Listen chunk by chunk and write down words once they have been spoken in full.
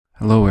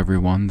Hello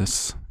everyone,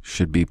 this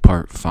should be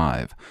part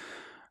 5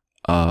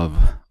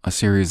 of a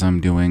series I'm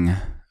doing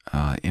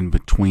in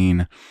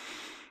between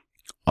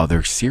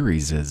other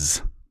series.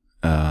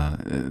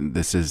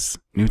 This is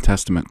New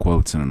Testament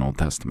quotes in an Old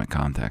Testament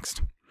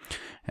context.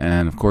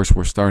 And of course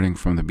we're starting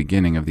from the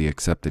beginning of the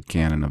accepted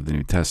canon of the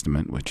New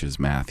Testament, which is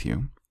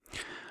Matthew.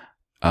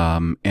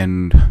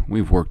 And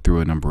we've worked through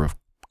a number of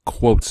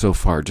quotes so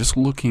far, just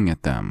looking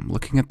at them,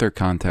 looking at their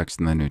context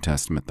in the New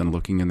Testament, then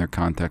looking in their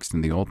context in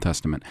the Old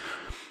Testament,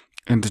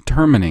 and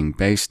determining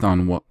based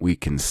on what we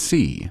can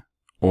see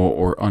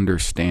or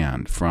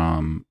understand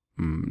from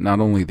not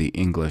only the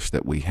English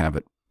that we have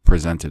it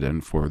presented in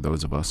for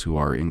those of us who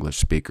are English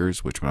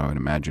speakers, which I would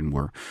imagine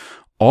were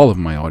all of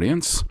my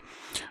audience,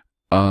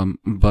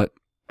 but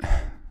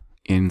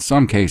in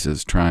some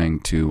cases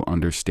trying to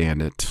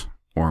understand it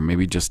or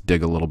maybe just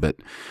dig a little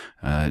bit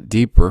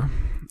deeper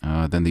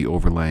than the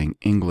overlaying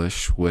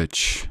English,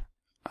 which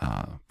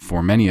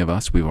for many of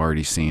us we've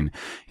already seen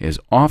is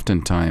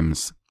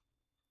oftentimes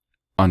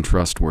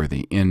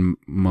untrustworthy in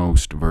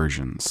most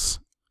versions.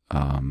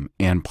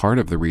 And part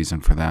of the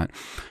reason for that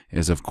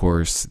is, of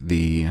course,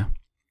 the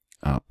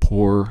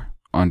poor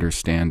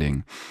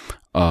understanding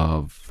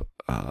of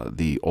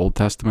the Old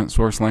Testament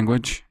source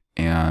language,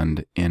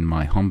 and in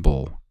my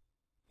humble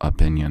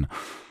opinion,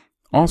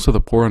 also the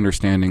poor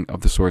understanding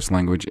of the source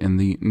language in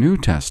the New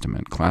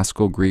Testament.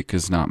 Classical Greek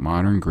is not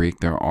modern Greek.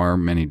 There are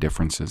many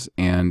differences.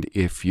 And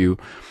if you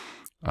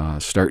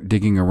start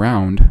digging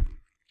around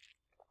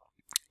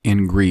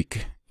in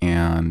Greek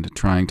and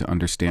trying to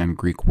understand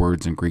Greek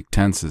words and Greek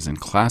tenses in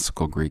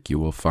classical Greek, you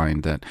will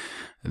find that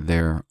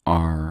there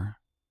are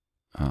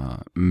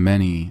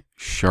many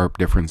sharp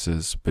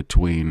differences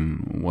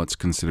between what's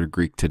considered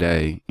Greek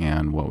today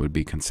and what would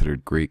be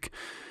considered Greek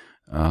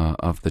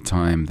of the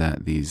time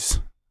that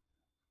these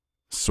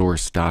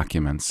source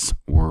documents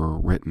were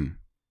written.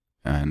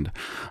 And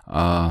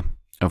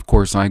of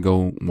course I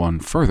go one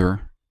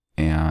further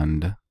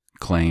and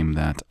claim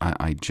that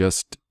I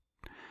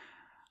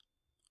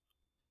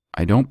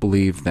don't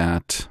believe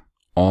that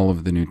all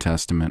of the New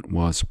Testament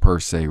was per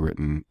se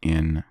written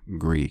in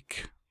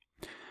Greek.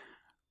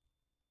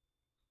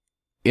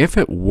 If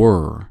it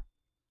were,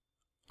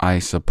 I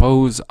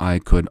suppose I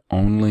could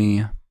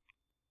only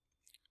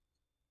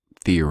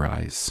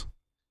theorize,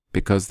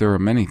 because there are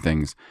many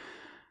things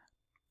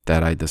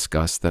that I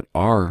discuss that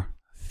are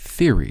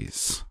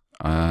theories.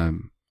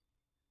 I've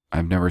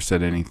never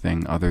said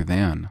anything other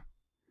than.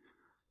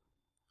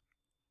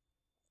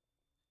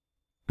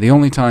 The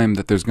only time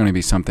that there's going to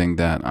be something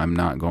that I'm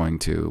not going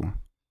to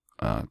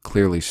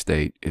clearly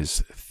state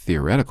is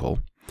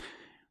theoretical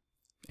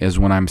is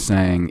when I'm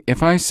saying,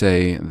 if I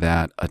say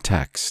that a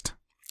text,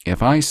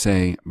 if I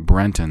say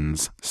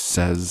Brenton's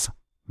says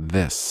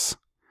this,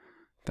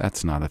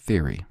 that's not a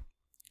theory.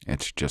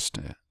 It's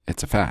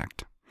a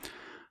fact.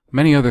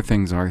 Many other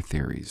things are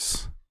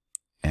theories.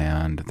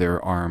 And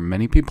there are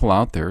many people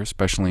out there,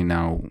 especially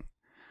now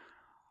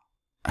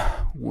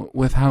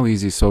with how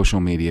easy social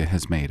media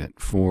has made it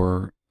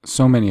for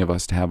so many of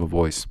us to have a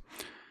voice.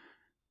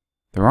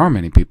 There are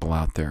many people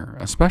out there,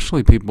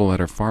 especially people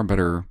that are far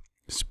better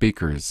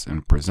speakers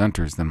and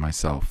presenters than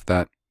myself,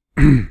 that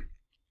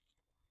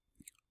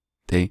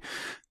they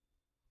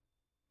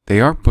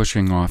are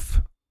pushing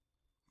off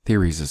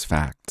theories as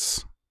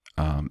facts.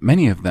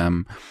 Many of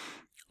them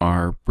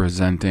are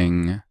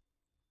presenting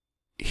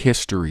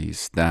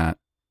histories that,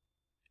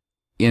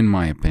 in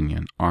my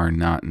opinion, are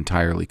not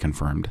entirely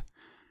confirmed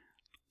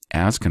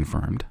as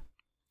confirmed.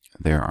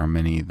 There are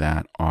many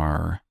that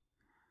are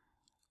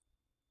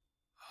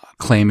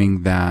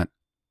claiming that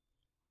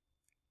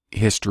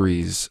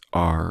histories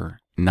are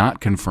not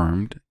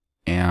confirmed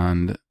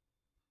and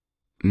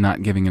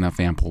not giving enough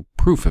ample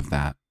proof of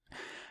that.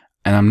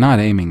 And I'm not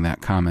aiming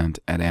that comment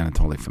at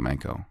Anatoly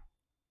Fomenko.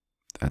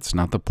 That's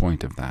not the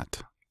point of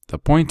that. The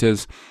point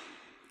is,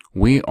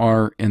 we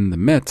are in the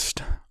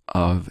midst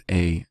of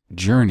a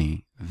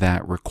journey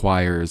that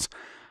requires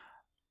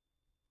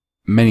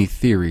many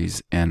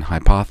theories and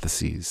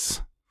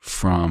hypotheses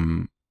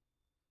from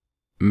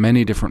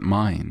many different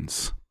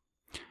minds,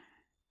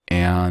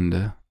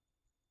 and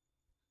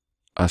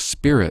a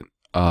spirit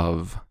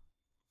of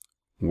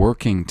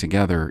working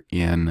together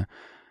in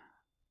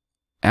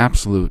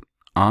absolute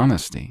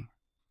honesty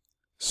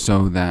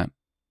so that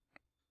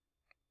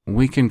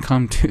we can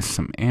come to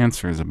some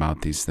answers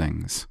about these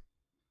things.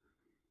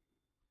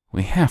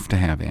 We have to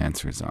have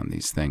answers on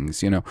these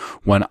things. You know,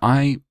 when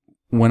I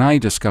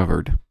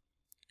discovered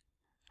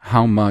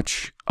how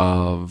much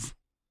of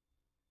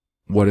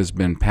what has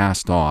been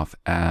passed off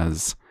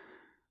as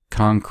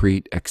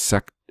concrete,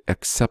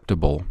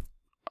 acceptable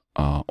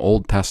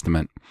Old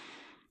Testament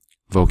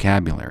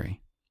vocabulary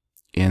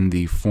in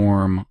the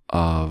form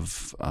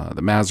of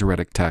the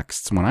Masoretic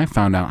texts, when I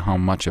found out how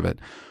much of it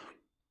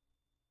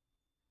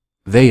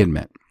they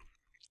admit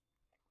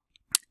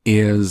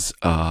is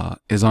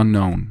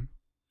unknown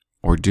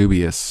or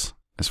dubious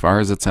as far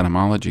as its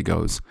etymology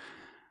goes,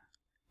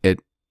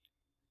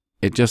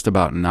 it just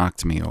about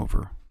knocked me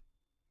over.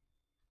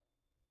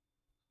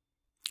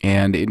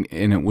 And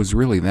it was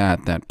really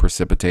that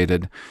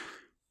precipitated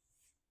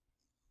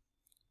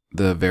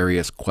the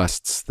various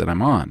quests that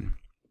I'm on.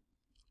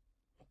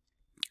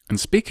 And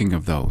speaking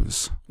of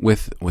those,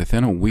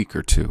 within a week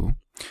or two,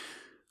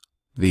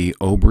 the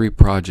OBRY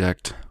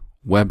project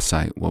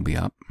website will be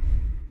up,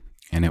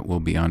 and it will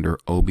be under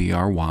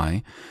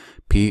OBRY,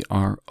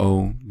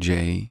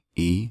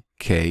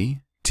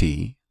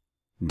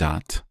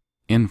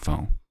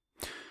 PROJEKT.info.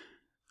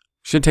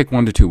 Should take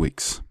 1 to 2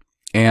 weeks.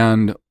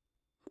 And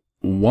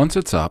once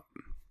it's up,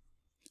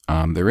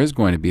 there is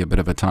going to be a bit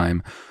of a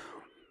time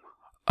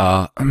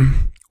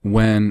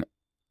when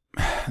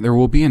there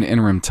will be an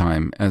interim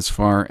time as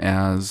far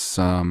as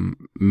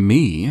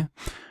me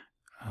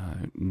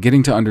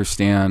getting to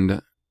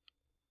understand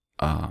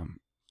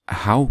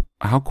how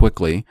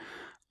quickly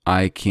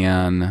I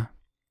can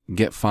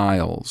get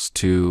files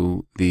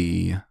to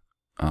the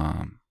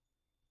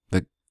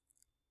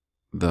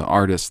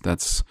artist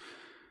that's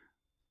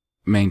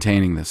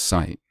maintaining this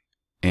site,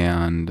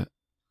 and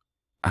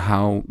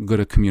how good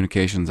of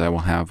communications I will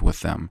have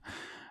with them.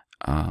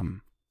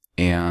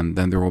 And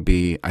then there will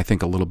be, I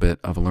think, a little bit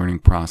of a learning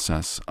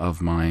process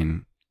of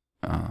mine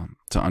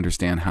to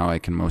understand how I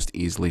can most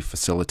easily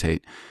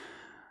facilitate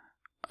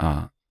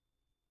all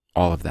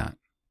of that.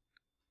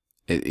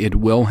 It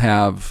will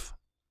have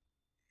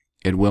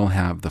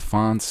the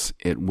fonts.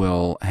 It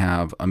will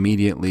have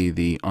immediately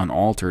the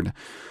unaltered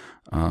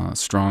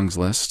Strong's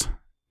list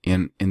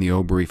in the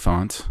OBRY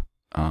font.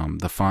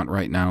 The font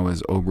right now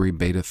is OBRY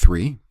Beta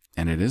 3.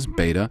 And it is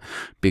beta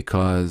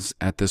because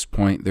at this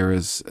point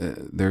there's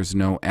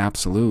no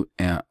absolute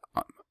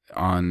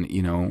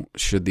on,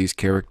 should these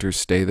characters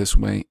stay this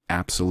way?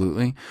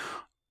 Absolutely.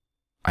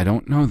 I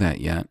don't know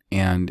that yet.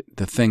 And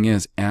the thing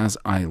is, as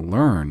I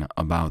learn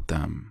about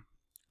them,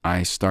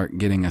 I start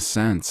getting a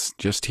sense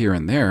just here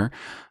and there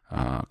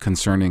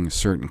concerning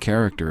certain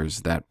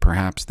characters that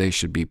perhaps they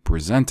should be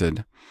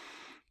presented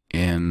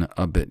in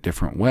a bit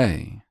different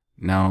way.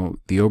 Now,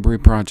 the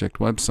OBRY project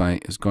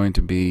website is going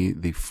to be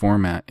the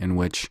format in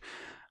which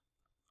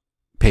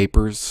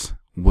papers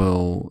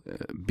will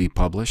be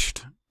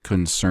published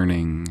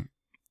concerning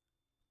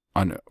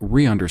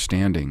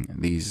re-understanding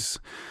these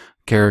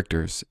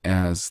characters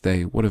as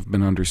they would have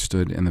been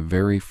understood in the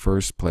very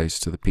first place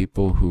to the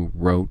people who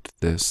wrote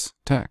this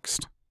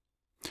text.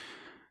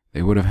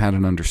 They would have had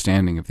an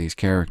understanding of these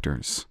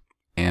characters.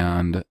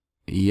 And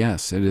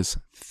yes, it is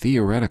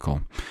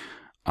theoretical.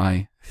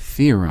 I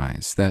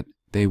theorize that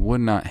they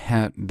would not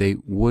have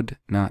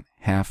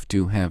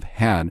to have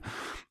had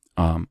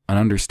an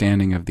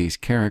understanding of these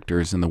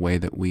characters in the way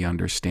that we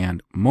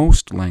understand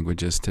most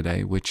languages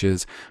today, which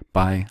is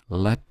by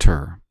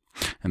letter.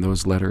 And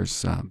those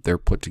letters, they're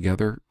put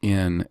together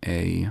in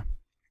a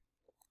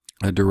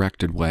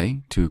directed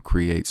way to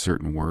create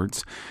certain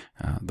words.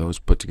 Those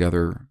put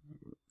together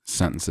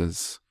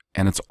sentences,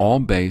 and it's all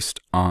based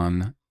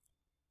on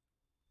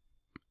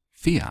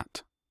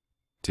fiat,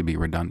 to be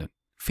redundant.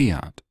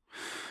 Fiat.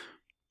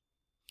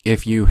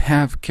 If you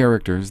have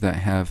characters that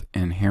have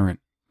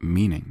inherent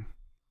meaning,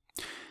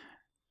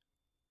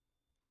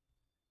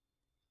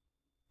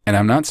 and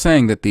I'm not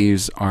saying that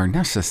these are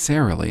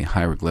necessarily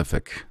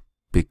hieroglyphic,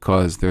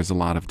 because there's a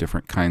lot of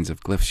different kinds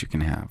of glyphs you can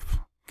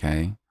have,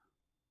 okay?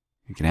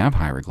 You can have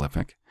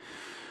hieroglyphic.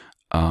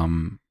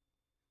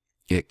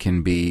 It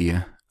can be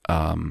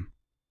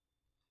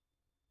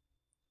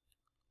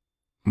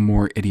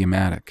more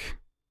idiomatic.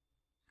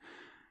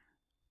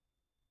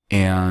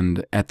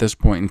 And at this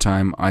point in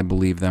time, I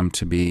believe them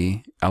to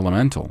be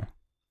elemental.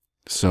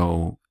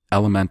 So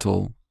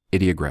elemental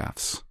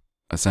ideographs,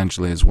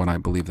 essentially, is what I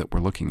believe that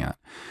we're looking at.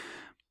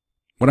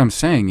 What I'm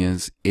saying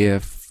is,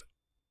 if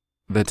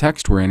the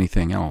text were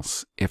anything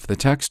else, if the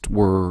text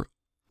were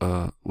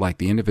like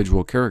the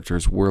individual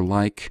characters were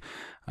like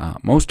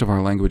most of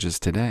our languages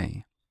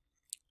today,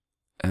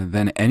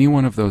 then any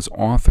one of those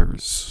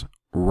authors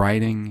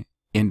writing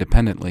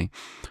independently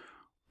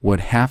would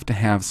have to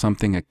have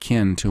something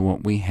akin to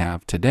what we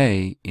have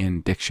today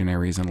in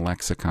dictionaries and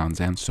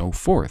lexicons and so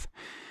forth.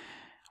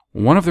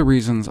 One of the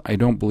reasons I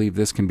don't believe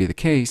this can be the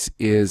case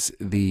is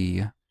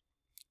the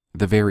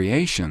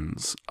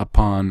variations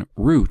upon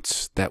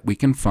roots that we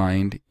can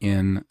find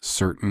in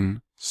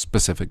certain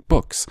specific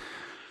books.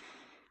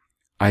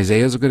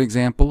 Isaiah is a good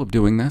example of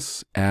doing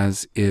this,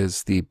 as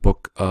is the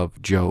book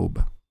of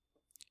Job.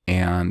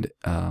 And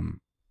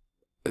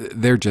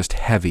they're just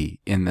heavy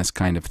in this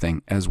kind of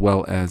thing, as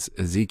well as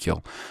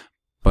Ezekiel.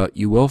 But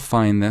you will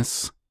find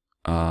this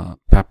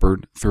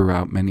peppered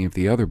throughout many of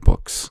the other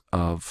books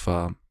of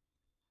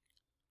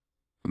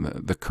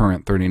the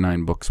current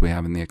 39 books we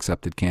have in the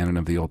accepted canon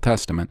of the Old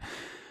Testament,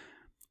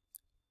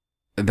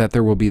 that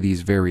there will be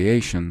these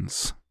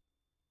variations.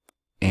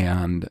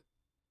 And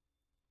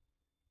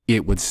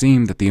it would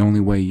seem that the only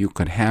way you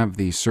could have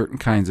these certain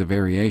kinds of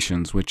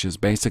variations, which is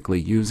basically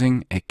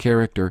using a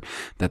character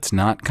that's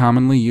not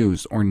commonly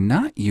used or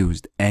not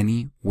used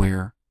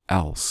anywhere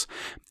else,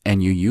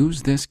 and you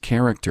use this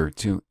character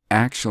to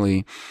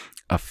actually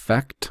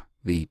affect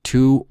the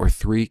 2 or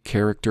 3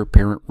 character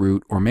parent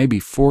root, or maybe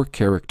 4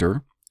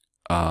 character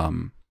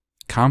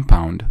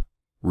compound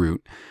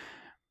root,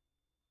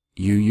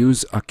 you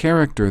use a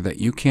character that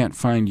you can't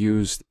find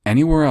used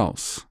anywhere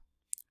else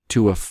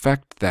to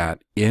affect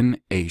that in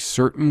a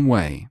certain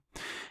way.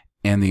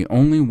 And the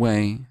only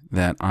way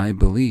that I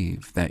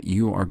believe that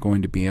you are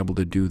going to be able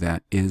to do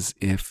that is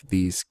if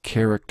these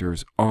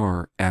characters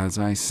are, as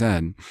I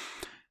said,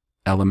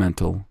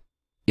 elemental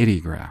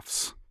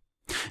ideographs.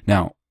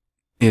 Now,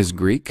 is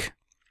Greek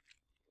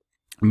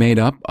made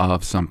up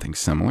of something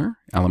similar,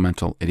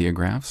 elemental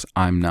ideographs?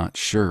 I'm not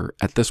sure.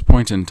 At this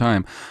point in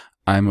time,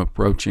 I'm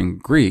approaching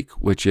Greek,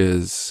 which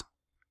is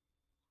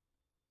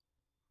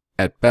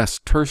at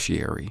best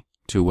tertiary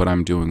to what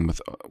I'm doing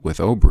with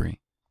OBRY.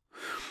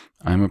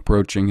 I'm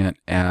approaching it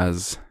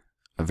as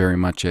very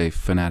much a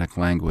phonetic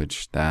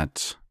language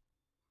that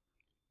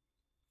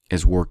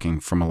is working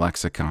from a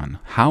lexicon.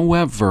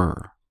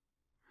 However,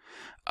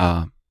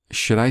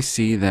 should I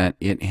see that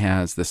it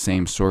has the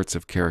same sorts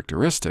of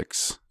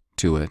characteristics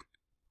to it,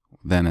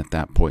 then at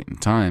that point in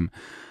time,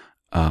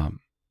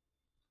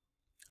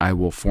 I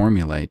will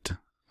formulate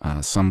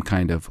some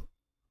kind of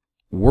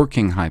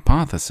working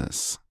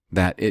hypothesis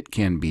that it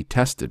can be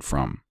tested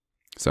from.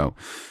 So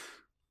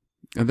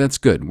that's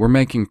good. We're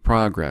making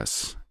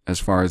progress as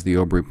far as the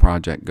OBRY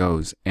project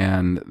goes,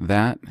 and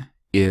that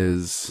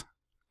is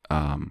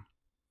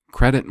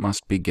credit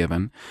must be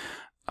given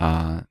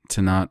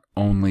to not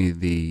only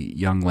the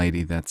young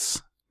lady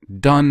that's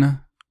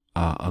done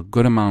a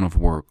good amount of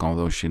work,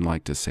 although she'd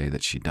like to say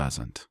that she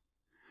doesn't.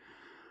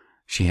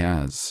 She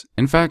has.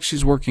 In fact,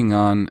 she's working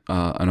on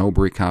an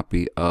OBRY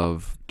copy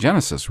of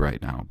Genesis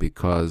right now,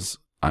 because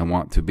I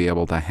want to be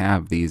able to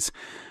have these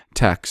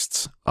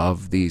texts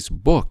of these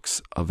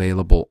books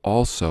available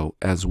also,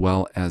 as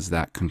well as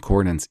that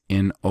concordance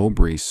in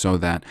OBRY, so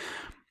that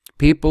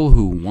people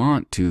who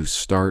want to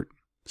start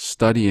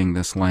studying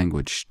this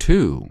language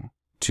too,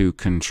 to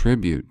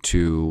contribute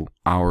to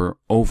our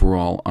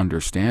overall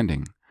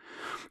understanding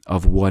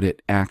of what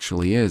it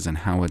actually is and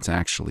how it's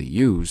actually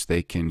used,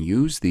 they can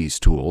use these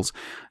tools.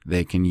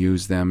 They can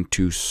use them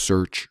to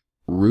search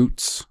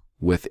roots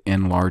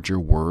within larger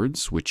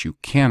words, which you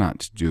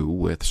cannot do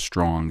with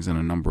Strong's and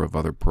a number of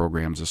other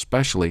programs,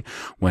 especially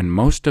when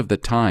most of the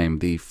time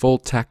the full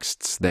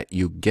texts that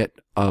you get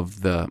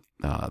of the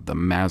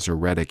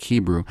Masoretic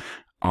Hebrew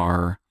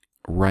are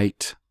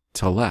right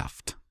to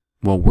left.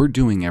 Well, we're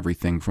doing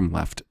everything from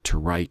left to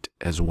right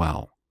as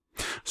well,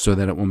 so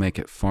that it will make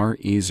it far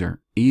easier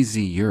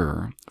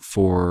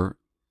for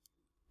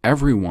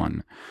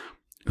everyone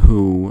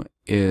who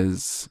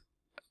is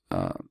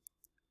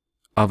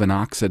of an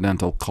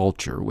Occidental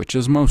culture, which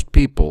is most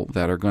people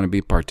that are going to be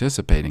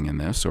participating in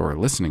this or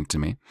listening to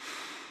me,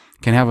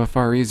 can have a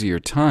far easier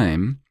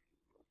time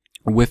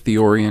with the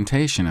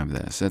orientation of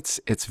this.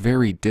 It's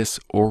very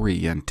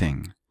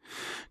disorienting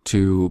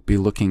to be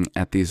looking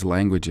at these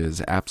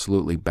languages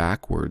absolutely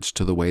backwards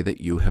to the way that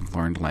you have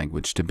learned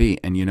language to be.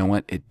 And you know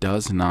what? It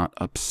does not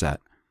upset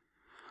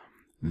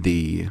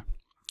the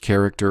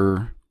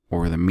character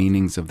or the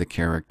meanings of the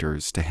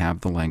characters to have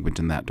the language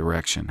in that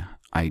direction.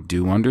 I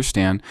do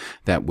understand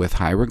that with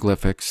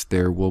hieroglyphics,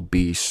 there will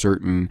be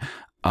certain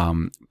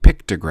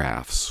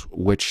pictographs,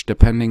 which,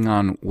 depending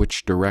on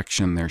which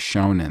direction they're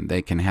shown in,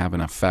 they can have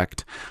an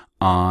effect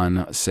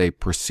on, say,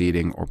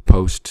 preceding or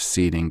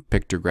post-seeding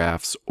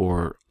pictographs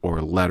or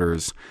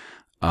letters,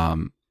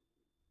 and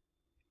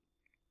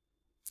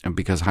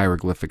because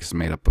hieroglyphics is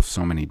made up of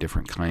so many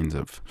different kinds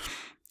of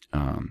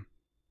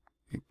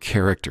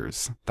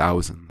characters,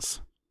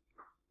 thousands.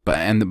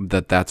 And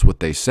that's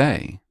what they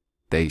say.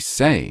 They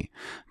say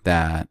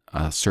that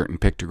a certain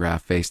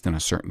pictograph faced in a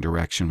certain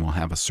direction will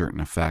have a certain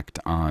effect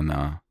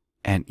on,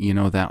 and you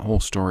know, that whole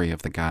story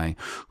of the guy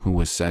who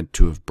was said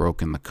to have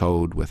broken the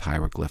code with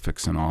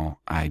hieroglyphics and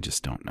all, I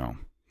just don't know.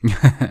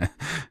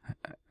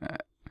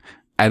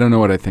 I don't know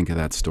what I think of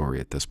that story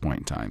at this point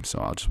in time, so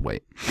I'll just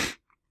wait.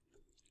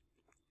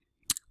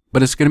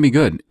 But it's going to be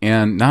good.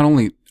 And not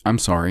only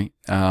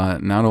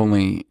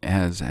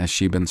has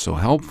she been so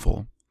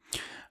helpful,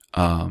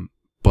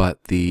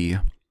 but the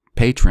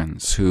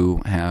patrons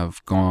who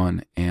have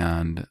gone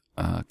and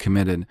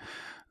committed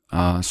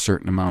a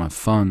certain amount of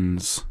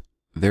funds,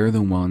 they're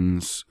the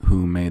ones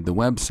who made the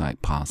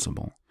website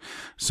possible.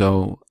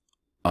 So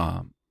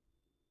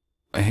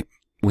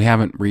we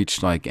haven't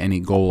reached like any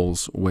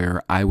goals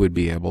where I would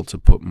be able to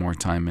put more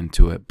time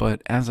into it.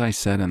 But as I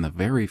said in the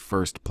very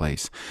first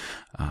place,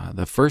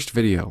 the first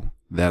video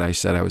that I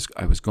said I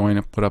was going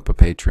to put up a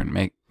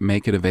Patreon,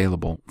 make it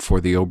available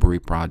for the OBRY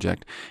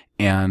project,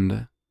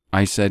 and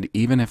I said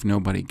even if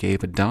nobody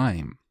gave a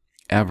dime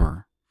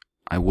ever,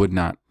 I would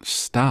not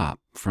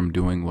stop from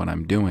doing what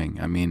I'm doing.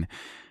 I mean,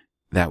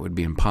 that would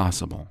be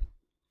impossible.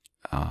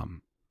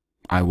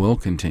 I will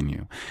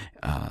continue.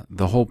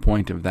 The whole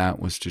point of that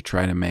was to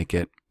try to make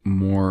it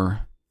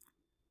more,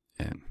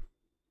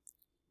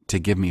 to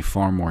give me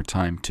far more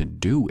time to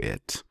do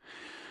it.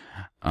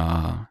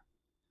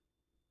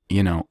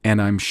 You know,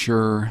 and I'm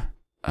sure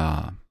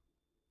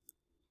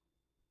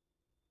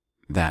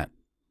that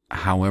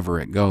however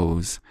it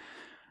goes,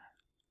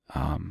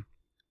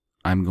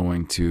 I'm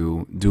going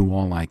to do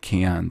all I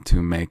can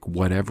to make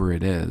whatever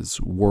it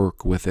is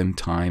work within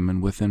time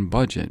and within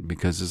budget,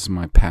 because this is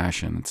my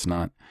passion. It's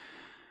not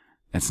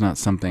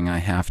something I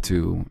have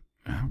to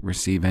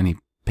receive any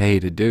pay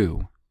to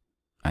do.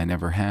 I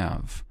never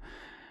have.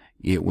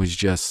 It was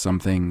just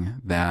something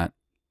that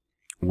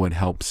would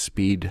help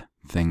speed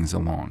things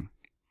along.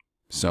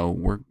 So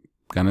we're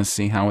going to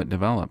see how it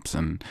develops,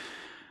 and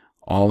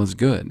all is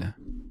good.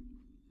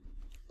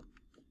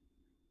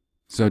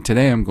 So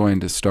today I'm going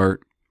to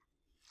start.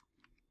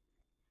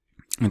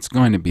 It's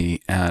going to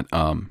be at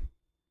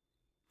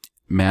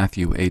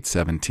Matthew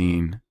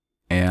 8:17,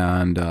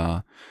 and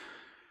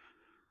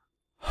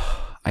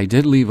I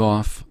did leave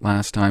off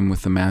last time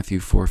with the Matthew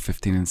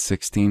 4:15 and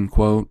 16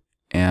 quote,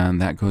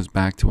 and that goes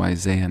back to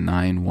Isaiah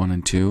 9:1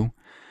 and 2.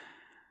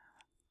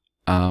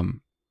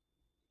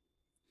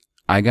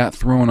 I got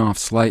thrown off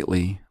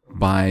slightly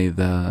by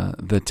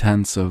the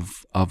tense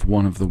of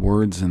one of the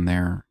words in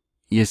there.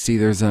 You see,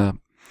 there's a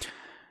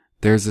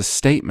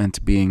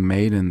statement being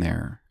made in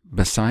there,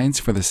 besides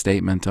for the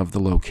statement of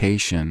the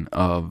location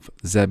of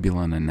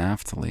Zebulun and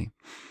Naphtali,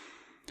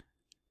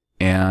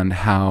 and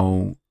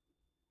how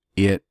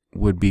it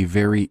would be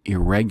very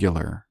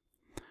irregular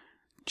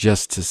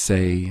just to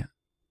say,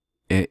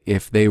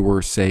 if they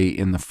were, say,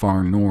 in the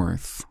far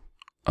north,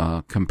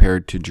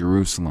 compared to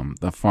Jerusalem,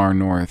 the far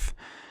north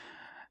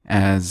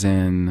as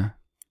in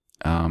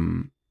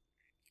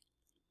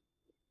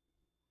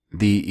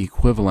the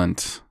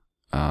equivalent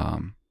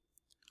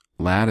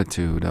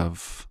latitude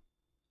of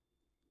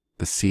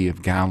the Sea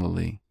of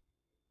Galilee,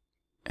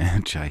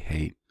 which I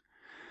hate.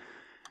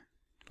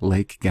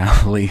 Lake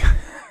Galilee.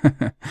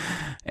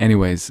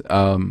 Anyways,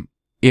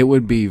 it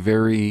would be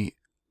very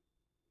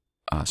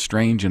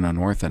strange and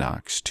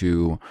unorthodox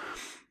to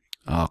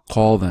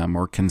call them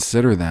or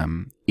consider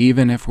them,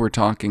 even if we're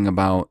talking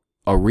about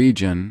a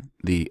region,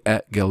 the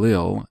Et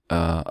Galil,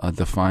 a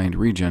defined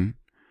region.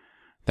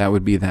 That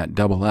would be that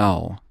double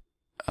L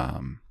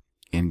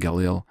in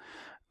Galil.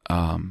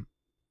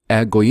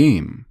 Et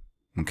Goyim.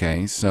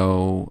 Okay,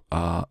 so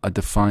a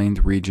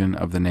defined region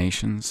of the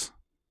nations.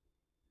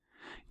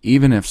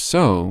 Even if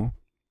so,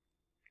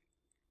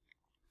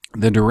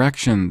 the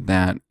direction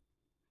that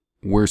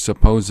we're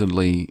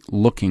supposedly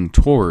looking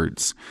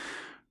towards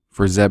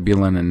for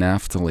Zebulun and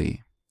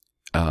Naphtali,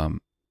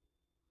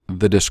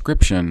 the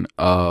description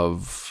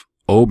of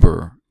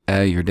Ober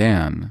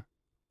Yardan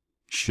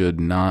should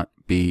not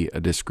be a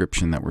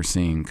description that we're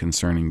seeing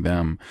concerning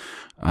them,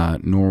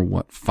 nor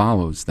what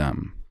follows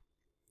them.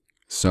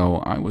 So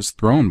I was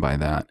thrown by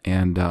that,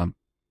 and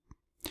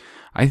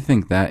I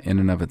think that in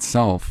and of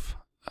itself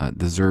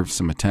deserves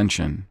some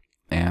attention,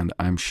 and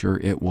I'm sure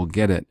it will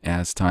get it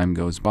as time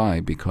goes by,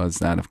 because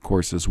that, of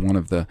course, is one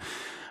of the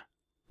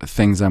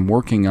things I'm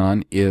working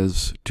on,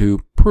 is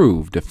to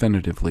prove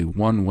definitively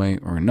one way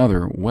or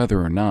another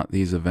whether or not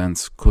these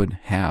events could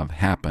have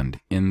happened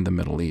in the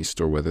Middle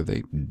East, or whether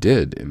they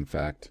did, in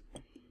fact,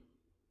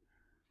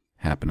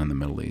 happen in the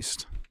Middle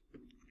East.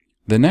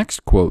 The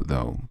next quote,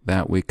 though,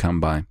 that we come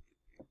by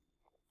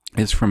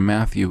is from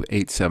Matthew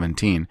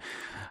 8:17.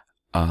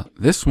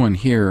 This one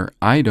here,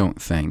 I don't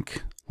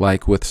think,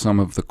 like with some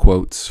of the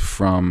quotes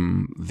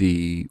from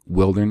the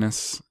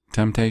wilderness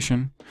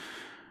temptation,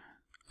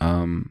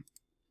 I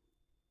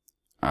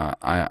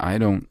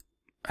don't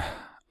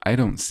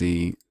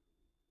see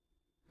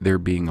there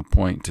being a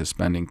point to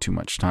spending too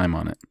much time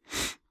on it.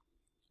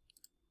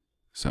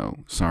 So,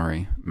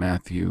 sorry,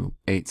 Matthew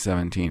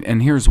 8:17.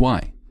 And here's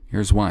why.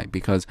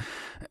 Because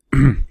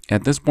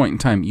at this point in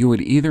time, you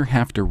would either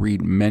have to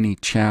read many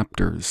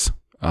chapters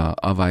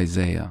of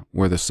Isaiah,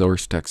 where the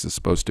source text is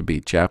supposed to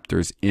be,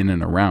 chapters in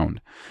and around,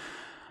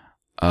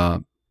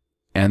 and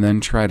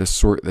then try to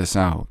sort this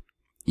out.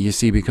 You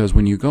see, because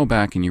when you go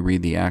back and you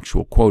read the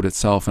actual quote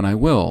itself, and I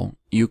will,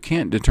 you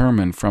can't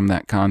determine from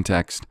that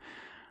context,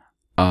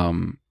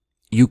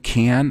 you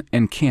can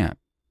and can't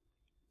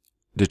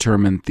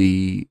determine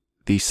the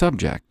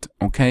subject,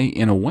 okay?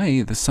 In a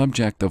way, the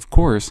subject, of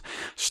course,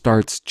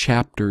 starts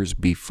chapters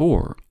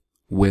before,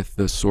 with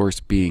the source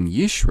being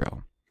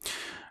Yisrael.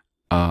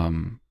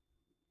 And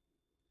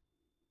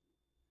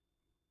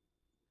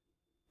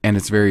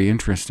it's very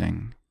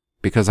interesting,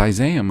 because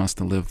Isaiah must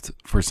have lived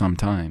for some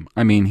time.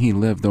 I mean, he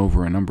lived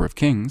over a number of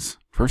kings,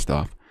 first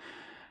off,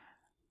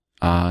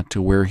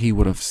 to where he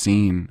would have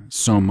seen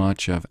so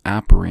much of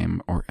Aparim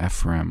or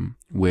Ephraim,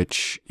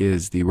 which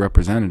is the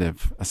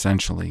representative,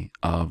 essentially,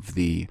 of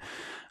the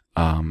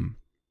 10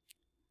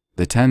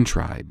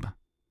 tribe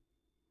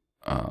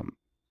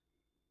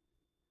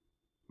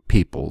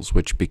peoples,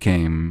 which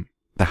became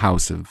the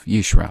house of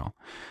Yisrael.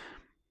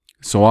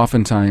 So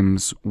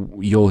oftentimes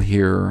you'll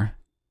hear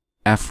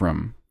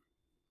Ephraim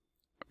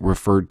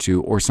referred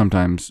to, or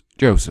sometimes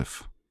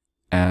Joseph,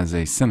 as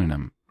a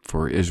synonym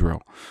for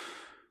Israel.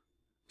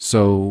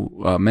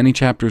 So many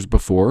chapters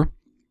before,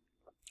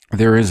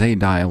 there is a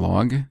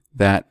dialogue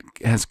that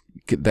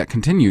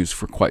continues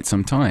for quite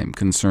some time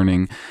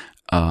concerning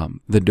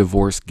the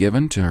divorce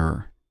given to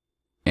her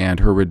and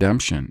her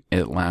redemption.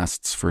 It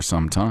lasts for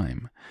some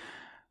time.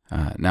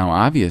 Now,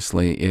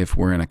 obviously, if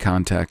we're in a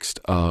context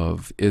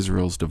of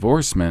Israel's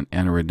divorcement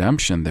and a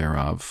redemption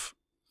thereof,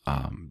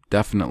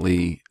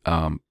 definitely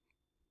her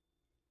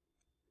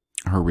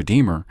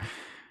Redeemer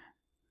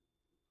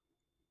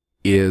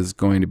is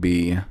going to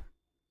be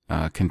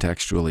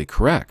contextually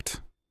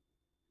correct.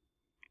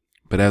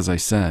 But as I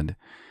said,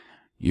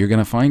 you're going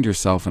to find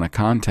yourself in a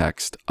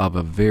context of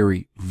a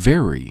very,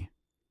 very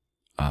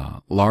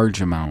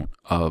large amount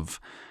of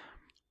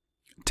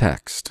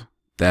text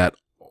that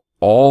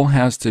all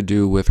has to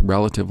do with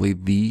relatively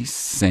the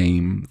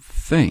same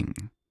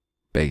thing,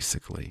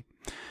 basically.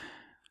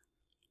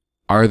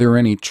 Are there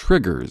any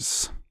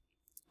triggers,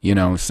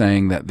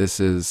 saying that this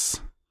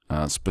is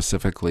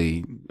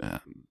specifically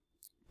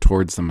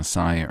towards the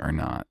Messiah or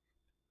not?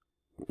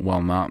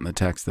 Well, not in the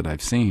text that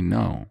I've seen,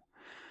 no.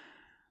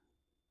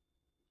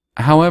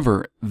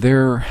 However,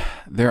 there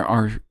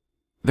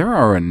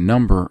are a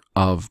number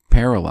of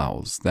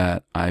parallels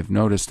that I've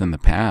noticed in the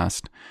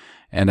past,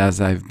 and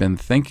as I've been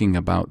thinking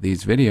about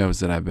these videos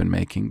that I've been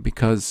making,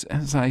 because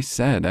as I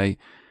said,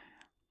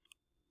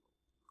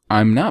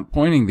 I'm not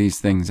pointing these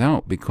things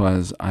out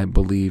because I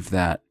believe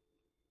that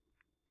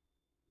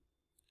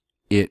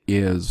it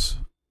is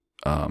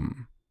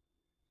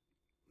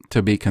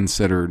to be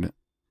considered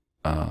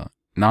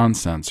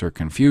nonsense or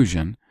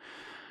confusion.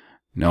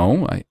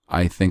 No,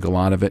 I think a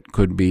lot of it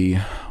could be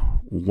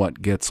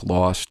what gets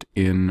lost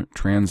in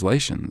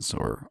translations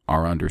or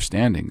our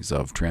understandings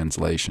of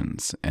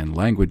translations and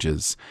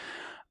languages,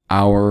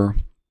 our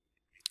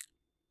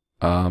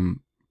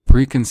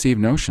preconceived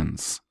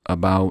notions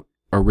about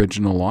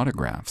original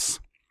autographs.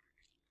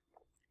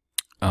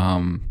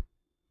 And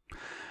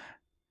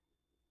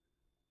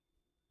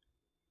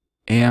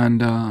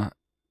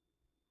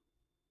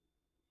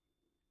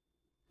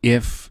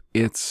if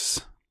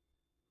it's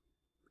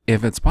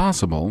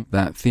possible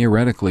that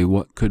theoretically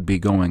what could be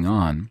going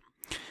on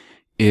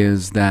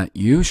is that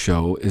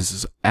Yusho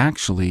is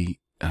actually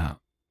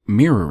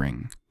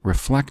mirroring,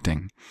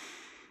 reflecting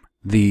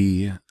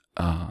the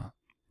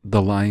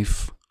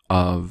life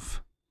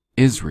of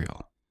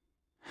Israel.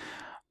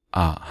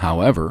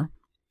 However,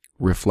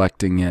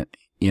 reflecting it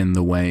in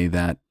the way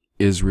that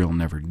Israel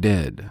never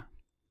did.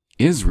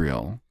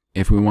 Israel,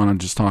 if we want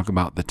to just talk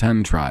about the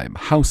 10 tribe,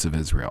 house of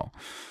Israel,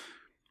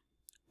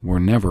 were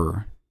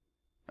never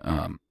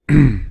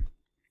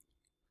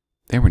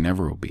they were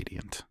never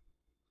obedient.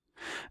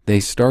 They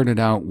started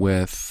out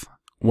with,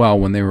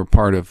 when they were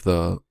part of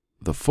the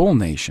full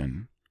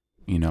nation,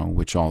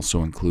 which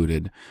also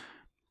included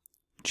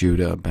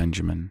Judah,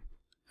 Benjamin,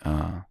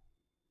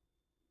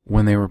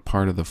 when they were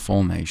part of the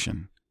full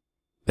nation,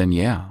 then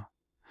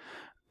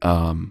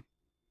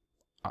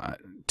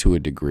to a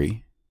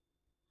degree.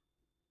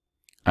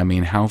 I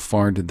mean, how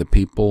far did the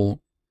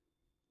people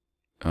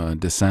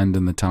descend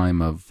in the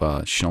time of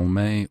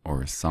Shlomo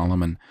or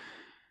Solomon?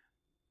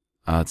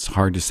 It's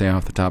hard to say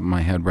off the top of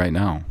my head right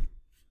now.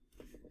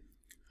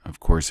 Of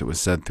course, it was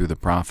said through the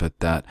prophet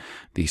that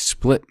the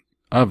split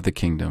of the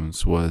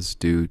kingdoms was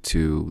due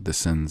to the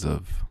sins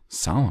of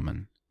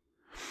Solomon.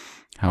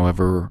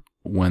 However,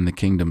 when the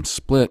kingdom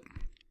split,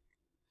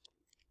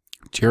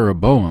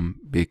 Jeroboam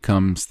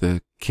becomes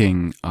the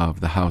king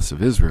of the house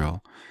of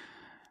Israel,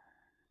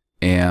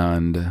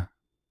 and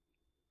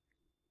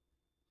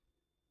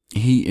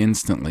he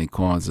instantly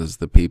causes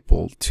the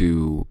people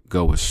to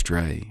go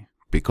astray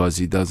because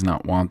he does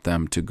not want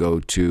them to go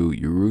to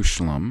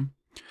Jerusalem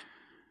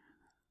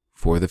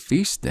for the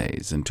feast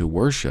days and to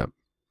worship.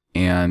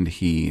 And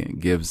he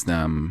gives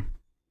them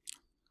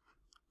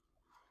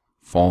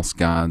false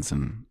gods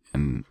and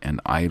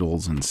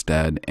idols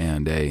instead,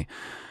 and a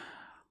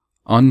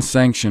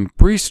unsanctioned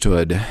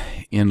priesthood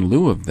in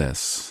lieu of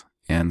this.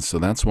 And so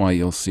that's why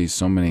you'll see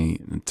so many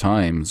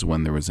times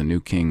when there was a new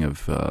king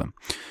of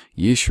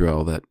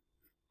Yisrael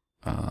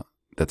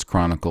that's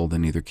chronicled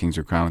in either Kings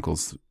or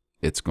Chronicles,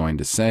 it's going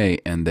to say,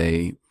 and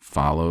they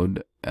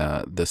followed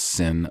the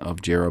sin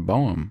of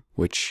Jeroboam,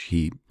 which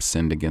he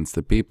sinned against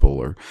the people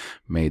or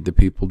made the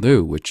people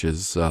do, which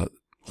is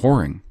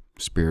whoring,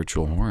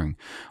 spiritual whoring,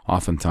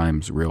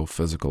 oftentimes real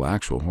physical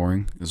actual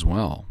whoring as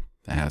well.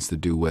 That has to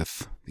do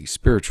with the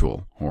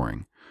spiritual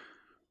whoring.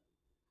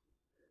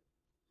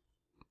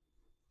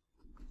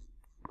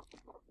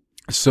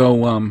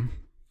 So,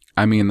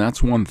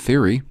 that's one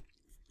theory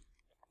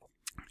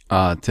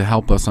to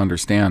help us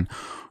understand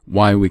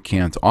why we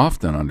can't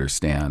often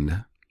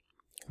understand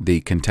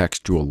the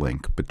contextual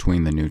link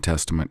between the New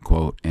Testament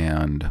quote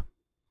and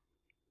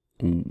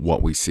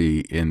what we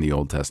see in the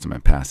Old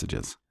Testament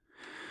passages.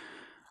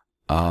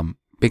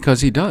 Because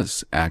he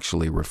does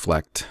actually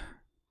reflect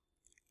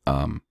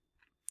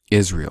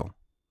Israel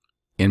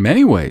in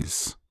many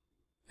ways,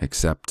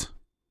 except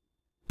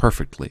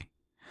perfectly.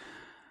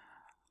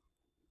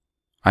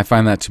 I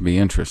find that to be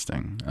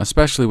interesting,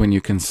 especially when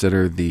you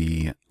consider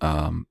the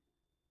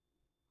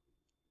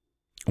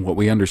what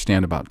we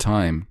understand about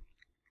time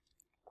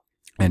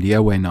and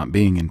Yahweh not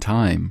being in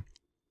time,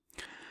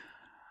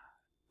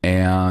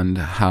 and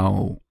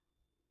how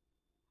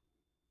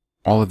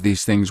all of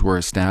these things were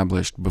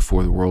established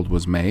before the world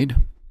was made.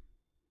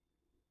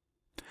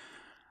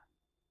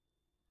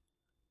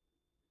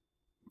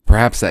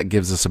 perhaps that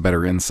gives us a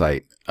better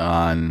insight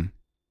on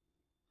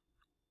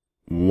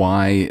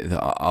why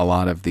a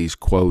lot of these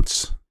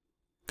quotes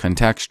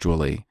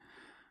contextually,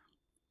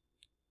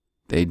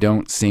 they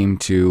don't seem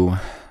to,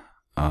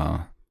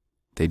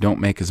 they don't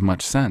make as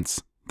much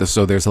sense.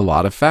 So there's a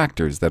lot of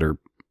factors that are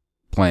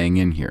playing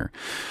in here.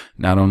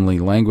 Not only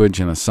language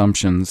and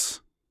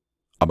assumptions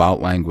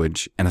about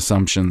language and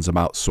assumptions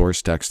about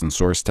source text and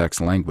source text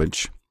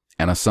language,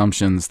 and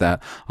assumptions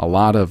that a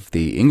lot of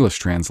the English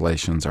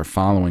translations are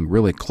following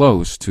really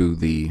close to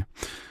the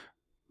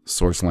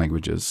source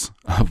languages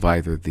of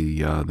either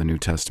the New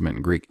Testament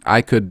and Greek.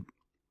 I could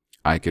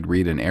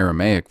read an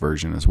Aramaic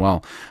version as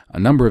well. A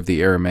number of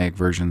the Aramaic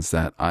versions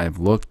that I've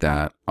looked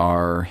at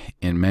are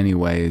in many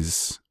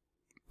ways,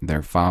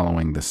 they're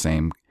following the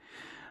same.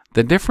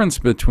 The difference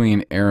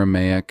between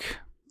Aramaic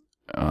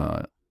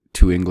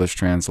to English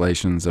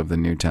translations of the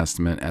New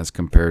Testament as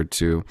compared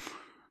to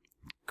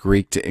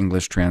Greek to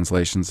English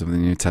translations of the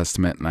New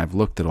Testament, and I've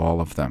looked at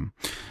all of them.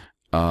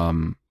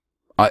 All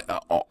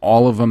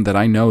of them that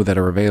I know that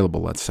are available,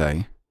 let's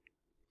say,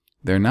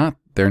 they're not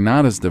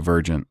as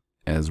divergent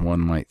as one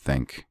might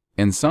think.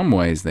 In some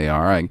ways they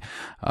are.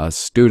 A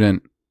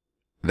student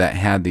that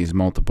had these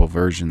multiple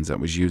versions that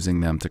was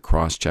using them to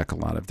cross-check a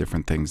lot of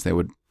different things, they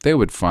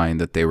would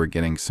find that they were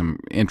getting some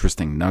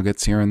interesting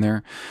nuggets here and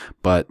there,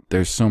 but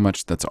there's so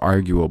much that's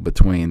arguable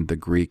between the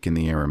Greek and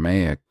the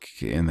Aramaic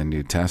in the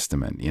New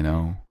Testament, you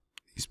know.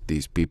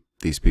 These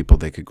people,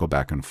 they could go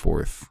back and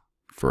forth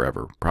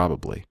forever,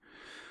 probably.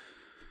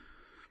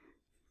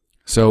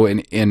 So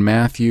in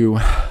Matthew,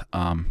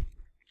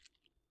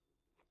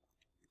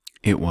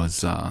 it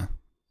was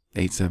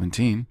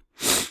 8:17.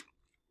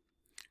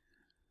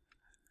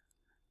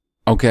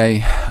 Okay,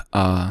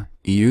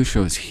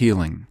 Yeshua is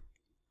healing,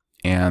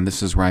 and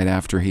this is right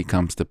after he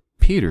comes to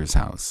Peter's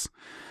house,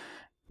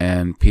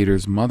 and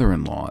Peter's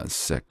mother-in-law is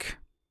sick,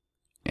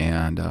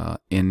 and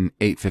in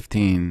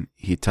 8:15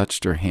 he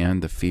touched her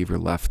hand, the fever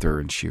left her,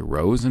 and she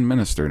arose and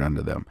ministered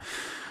unto them.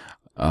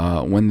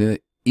 When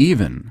the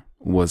even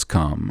was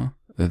come,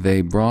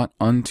 they brought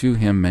unto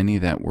him many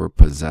that were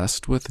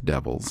possessed with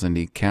devils, and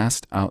he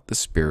cast out the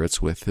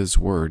spirits with his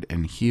word,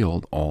 and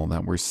healed all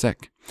that were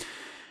sick.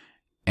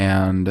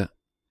 And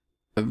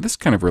this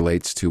kind of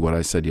relates to what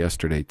I said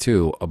yesterday,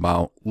 too,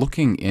 about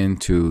looking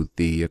into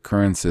the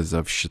occurrences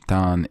of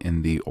Shaitan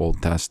in the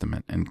Old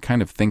Testament and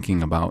kind of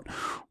thinking about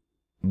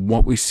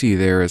what we see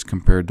there as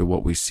compared to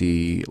what we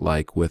see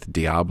like with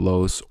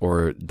Diablos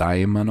or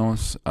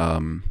Daimonos.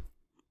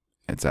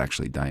 It's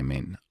actually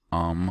Daimon.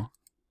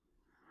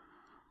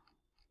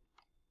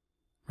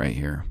 Right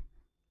here.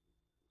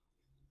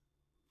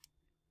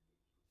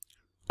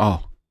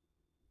 Oh,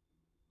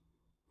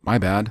 my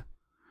bad.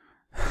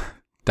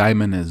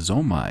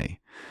 Daimonisomai.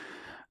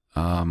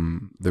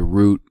 The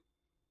root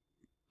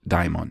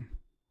daimon.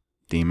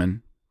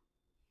 Demon.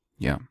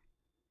 Yeah.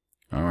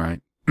 All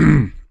right.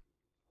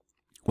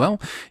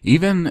 Well,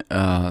 even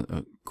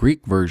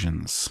Greek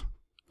versions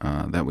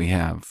that we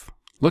have,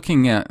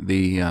 looking at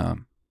the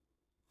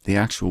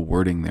actual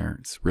wording there,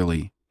 it's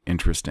really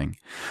interesting.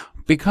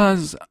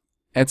 Because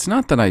it's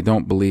not that I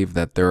don't believe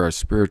that there are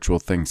spiritual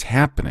things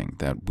happening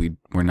that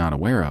we're not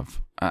aware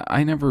of.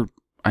 I never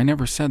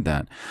said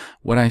that.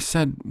 What I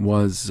said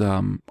was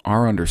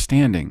our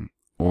understanding,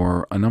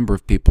 or a number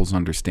of people's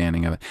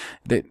understanding of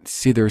it.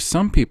 See, there's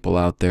some people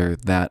out there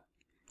that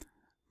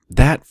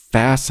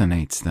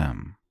fascinates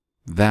them.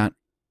 That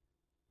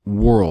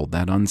world,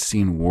 that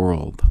unseen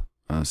world,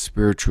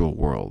 spiritual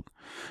world,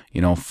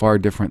 far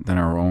different than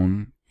our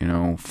own,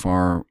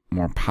 far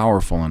more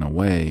powerful in a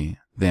way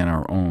than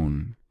our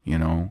own,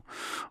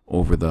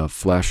 over the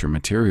flesh or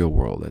material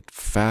world. It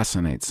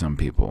fascinates some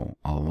people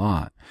a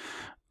lot.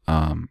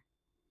 I'm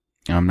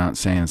not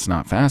saying it's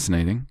not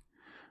fascinating,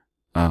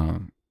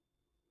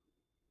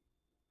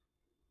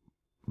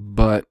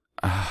 but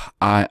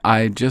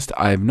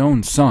I've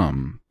known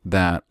some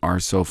that are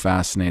so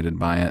fascinated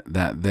by it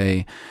that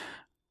they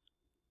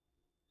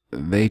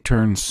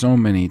turn so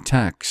many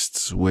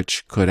texts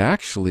which could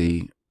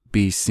actually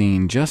be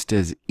seen just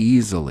as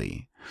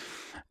easily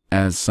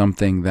as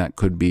something that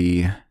could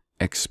be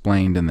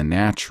explained in the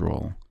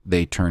natural,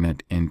 they turn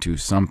it into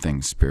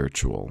something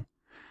spiritual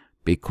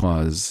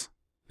because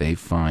they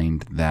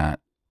find that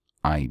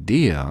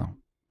idea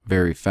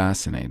very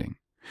fascinating.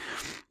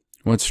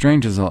 What's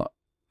strange is a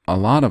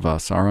lot of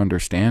us, our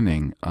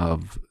understanding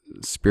of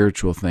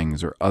spiritual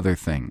things or other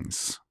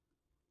things,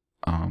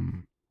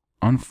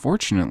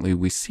 unfortunately,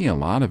 we see a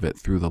lot of it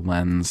through the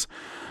lens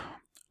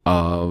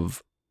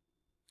of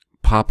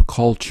pop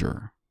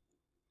culture,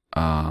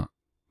 the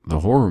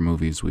horror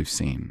movies we've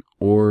seen,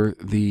 or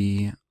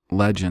the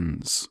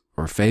legends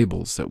or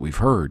fables that we've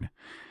heard.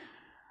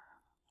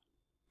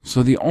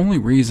 So the only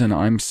reason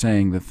I'm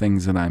saying the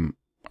things that I'm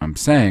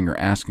saying, or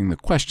asking the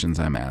questions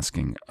I'm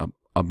asking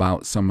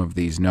about some of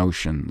these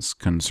notions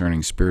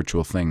concerning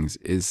spiritual things,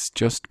 is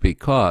just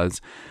because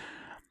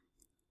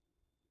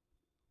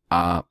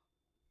I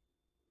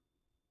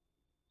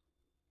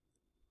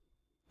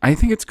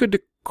think it's good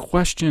to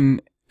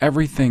question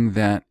everything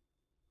that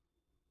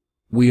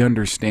we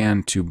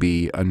understand to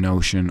be a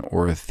notion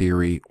or a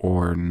theory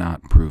or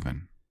not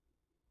proven.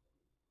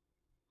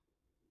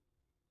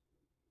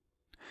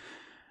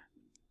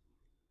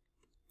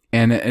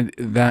 And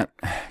that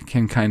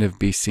can kind of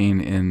be seen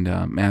in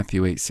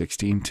Matthew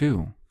 8:16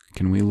 too.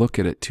 Can we look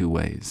at it two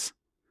ways?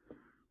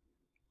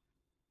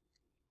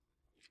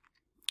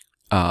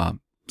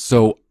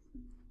 So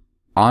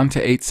on to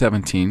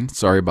 8:17.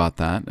 Sorry about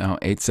that. Now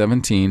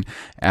 8:17,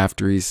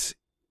 after he's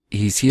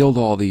healed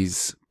all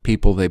these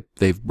people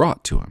they've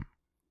brought to him.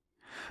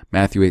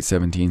 Matthew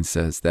 8:17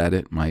 says that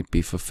it might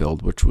be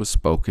fulfilled which was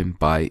spoken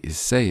by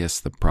Isaiah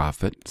the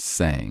prophet,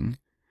 saying,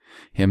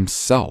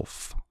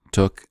 Himself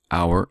took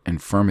our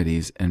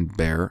infirmities and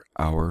bare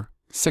our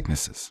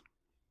sicknesses.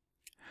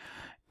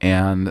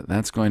 And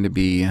that's going to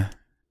be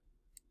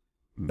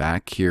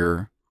back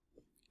here,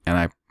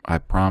 and I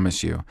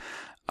promise you,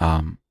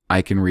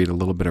 I can read a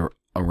little bit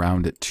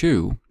around it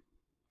too.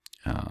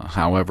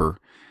 However,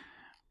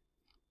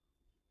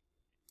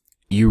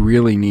 you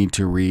really need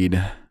to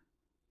read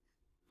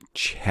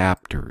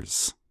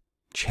chapters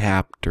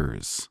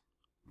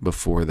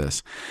before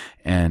this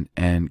and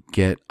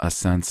get a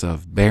sense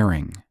of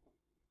bearing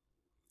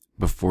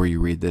before you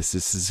read this.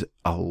 This is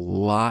a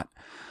lot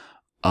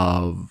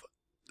of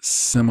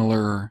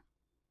similar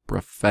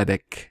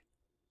prophetic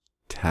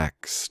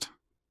text.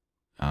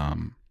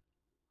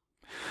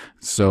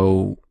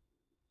 So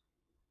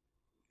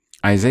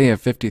Isaiah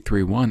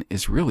 53:1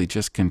 is really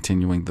just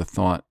continuing the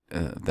thought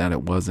that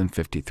it was in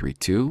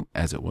 53:2,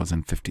 as it was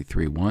in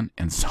 53:1,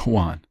 and so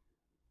on.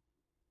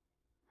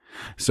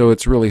 So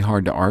it's really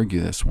hard to argue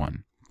this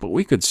one. But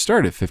we could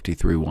start at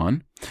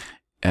 53:1,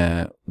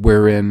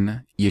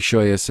 wherein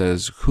Yeshua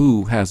says,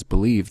 Who has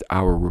believed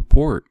our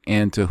report,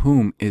 and to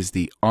whom is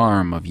the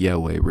arm of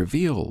Yahweh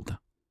revealed?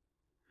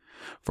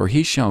 For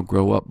he shall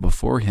grow up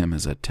before him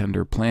as a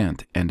tender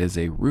plant, and as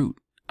a root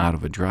out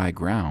of a dry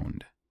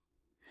ground.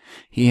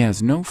 He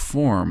has no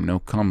form, no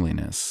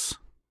comeliness,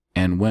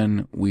 and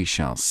when we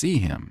shall see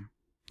him,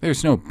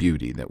 there's no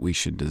beauty that we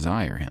should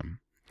desire him.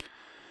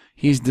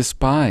 He's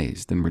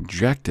despised and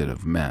rejected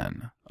of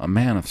men, a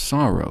man of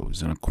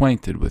sorrows and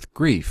acquainted with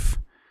grief.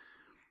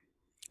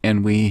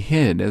 And we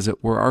hid, as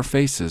it were, our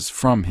faces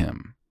from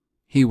him.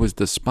 He was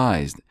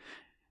despised,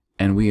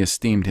 and we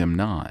esteemed him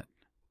not.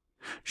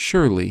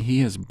 Surely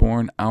he has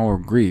borne our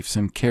griefs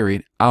and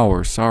carried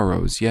our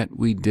sorrows, yet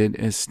we did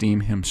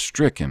esteem him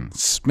stricken,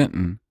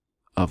 smitten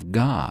of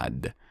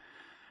God,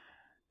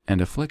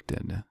 and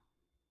afflicted.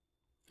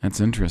 That's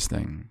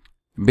interesting,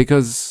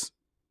 because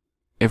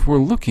if we're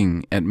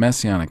looking at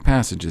messianic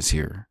passages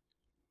here,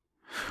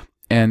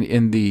 and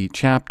in the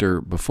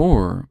chapter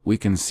before, we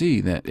can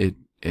see that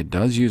it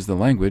does use the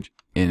language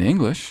in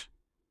English.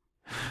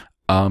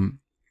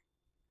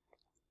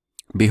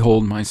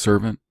 Behold my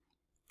servant,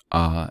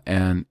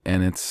 and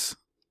it's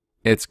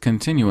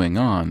continuing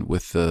on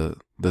with the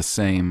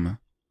same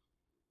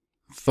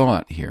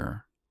thought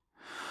here.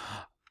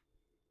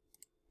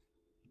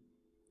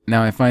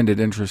 Now I find it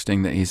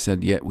interesting that he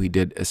said, yet we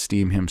did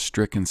esteem him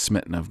stricken,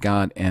 smitten of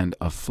God, and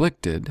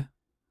afflicted.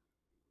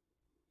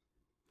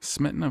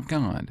 Smitten of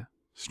God.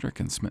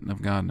 Stricken, smitten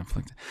of God, and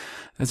afflicted.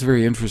 That's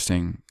very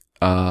interesting,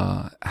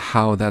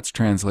 how that's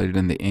translated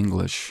in the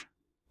English.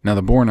 Now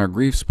the borne our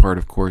griefs part,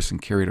 of course,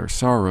 and carried our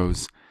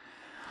sorrows.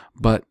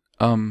 But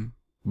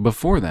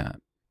before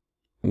that,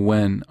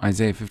 when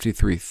Isaiah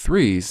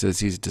 53:3 says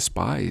he's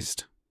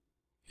despised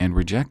and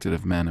rejected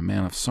of men, a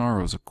man of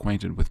sorrows,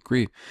 acquainted with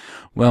grief.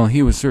 Well,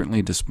 he was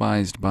certainly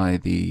despised by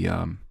the,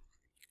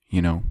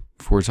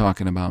 if we're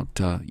talking about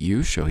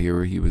Yeshua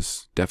here, he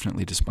was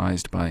definitely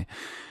despised by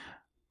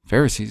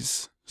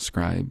Pharisees,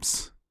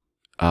 scribes,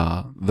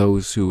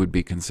 those who would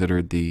be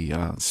considered the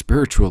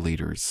spiritual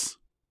leaders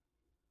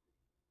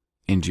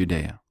in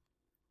Judea.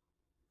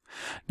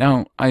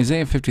 Now,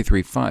 Isaiah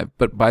 53:5,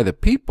 but by the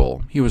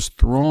people, he was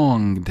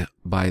thronged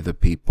by the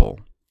people.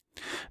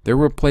 There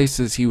were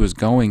places he was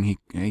going,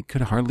 he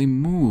could hardly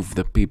move.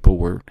 The people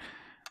were,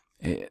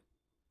 of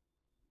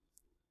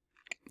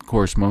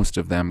course, most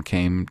of them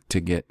came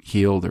to get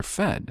healed or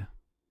fed.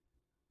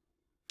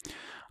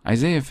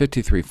 Isaiah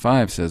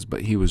 53:5 says,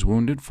 but he was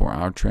wounded for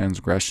our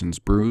transgressions,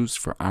 bruised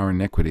for our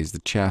iniquities. The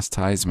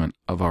chastisement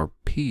of our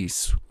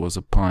peace was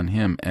upon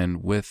him,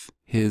 and with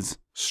his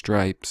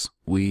stripes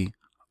we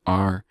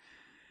are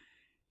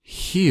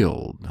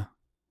healed.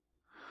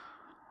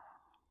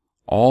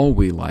 All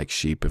we like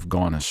sheep have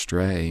gone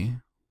astray.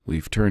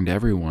 We've turned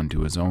everyone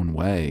to his own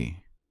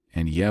way,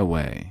 and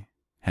Yahweh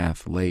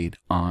hath laid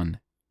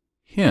on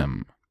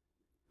him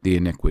the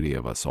iniquity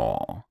of us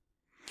all.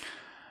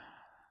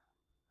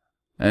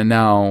 And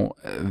now,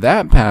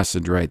 that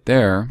passage right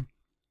there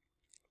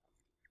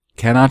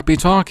cannot be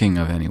talking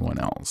of anyone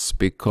else,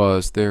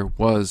 because there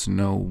was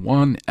no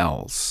one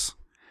else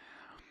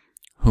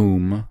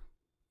whom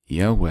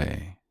Yahweh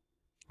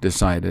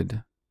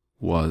decided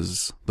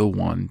was the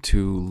one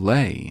to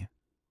lay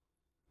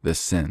the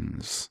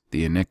sins,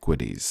 the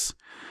iniquities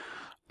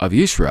of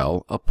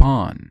Israel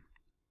upon.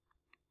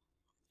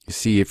 You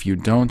see, if you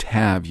don't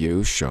have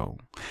Yeshua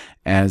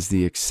as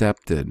the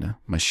accepted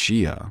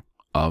Mashiach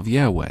of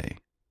Yahweh,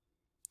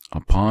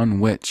 upon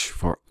which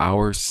for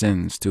our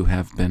sins to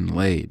have been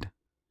laid,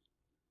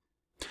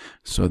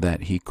 so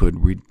that he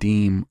could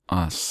redeem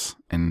us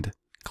and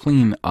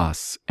clean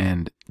us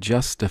and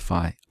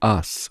justify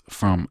us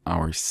from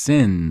our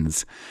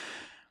sins.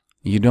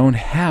 You don't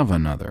have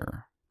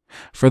another.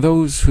 For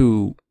those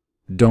who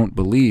don't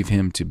believe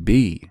him to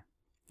be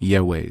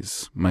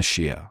Yahweh's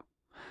Mashiach,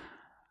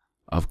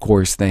 of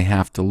course they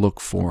have to look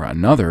for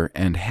another,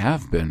 and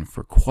have been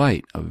for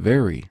quite a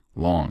very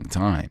long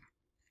time,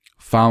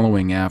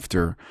 following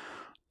after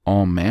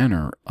all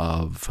manner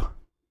of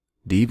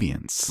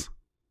deviance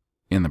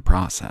in the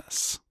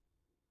process.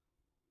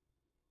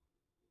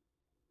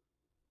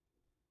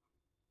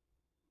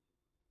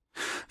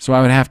 So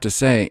I would have to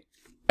say,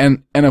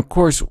 and of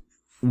course,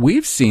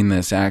 we've seen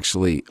this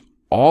actually,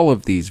 all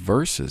of these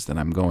verses that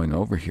I'm going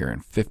over here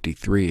in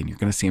 53, and you're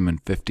going to see them in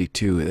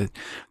 52,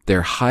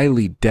 they're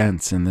highly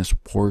dense in this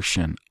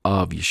portion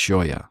of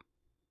Yeshua.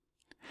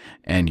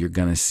 And you're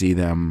going to see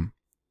them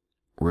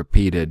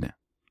repeated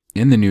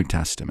in the New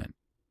Testament.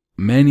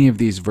 Many of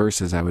these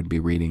verses I would be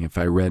reading, if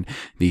I read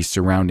these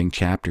surrounding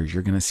chapters,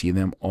 you're going to see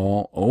them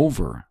all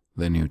over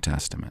the New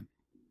Testament.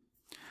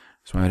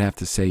 So I would have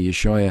to say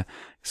Yeshua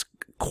is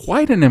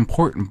quite an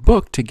important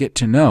book to get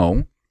to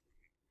know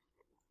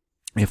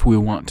if we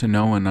want to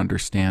know and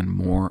understand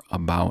more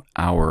about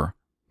our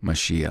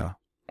Mashiach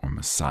or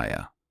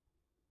Messiah.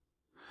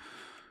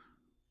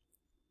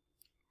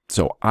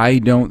 So I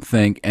don't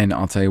think, and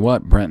I'll tell you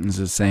what, Brenton's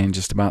is saying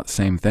just about the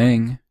same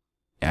thing.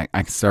 I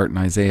can start in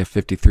Isaiah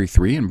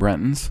 53:3 in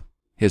Brenton's.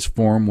 His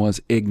form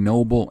was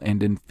ignoble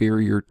and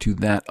inferior to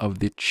that of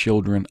the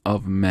children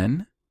of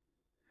men.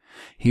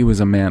 He was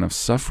a man of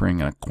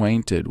suffering and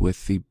acquainted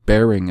with the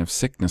bearing of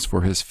sickness,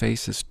 for his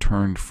face is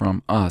turned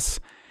from us.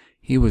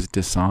 He was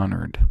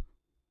dishonored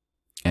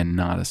and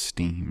not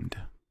esteemed.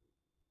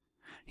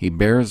 He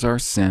bears our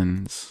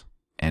sins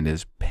and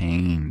is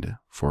pained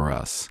for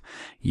us.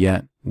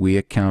 Yet we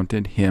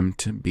accounted him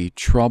to be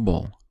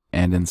trouble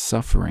and in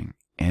suffering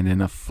and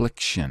in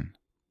affliction.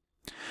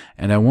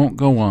 And I won't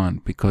go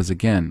on because,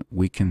 again,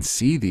 we can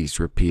see these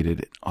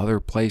repeated in other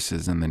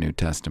places in the New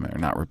Testament. Or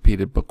not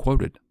repeated, but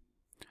quoted.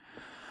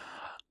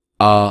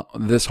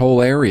 This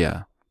whole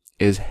area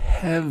is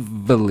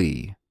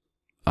heavily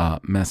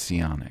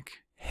messianic.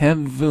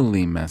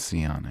 Heavily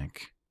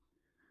messianic.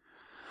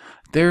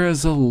 There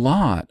is a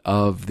lot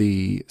of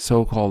the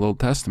so-called Old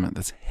Testament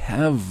that's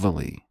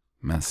heavily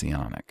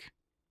messianic.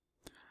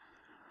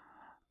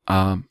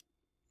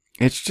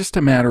 It's just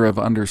a matter of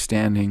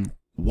understanding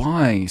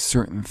why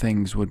certain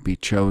things would be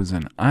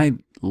chosen.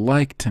 I'd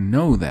like to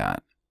know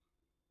that.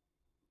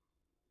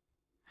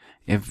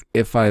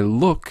 If I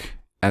look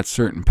at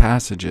certain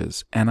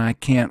passages and I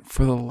can't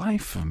for the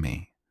life of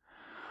me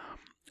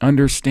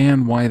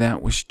understand why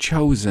that was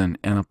chosen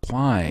and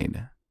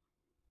applied,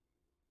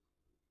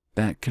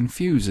 that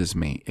confuses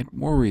me. It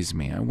worries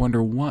me. I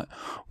wonder what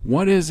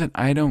is it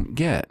I don't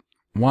get?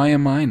 Why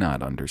am I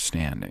not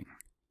understanding?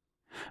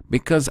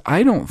 Because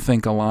I don't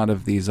think a lot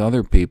of these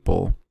other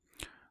people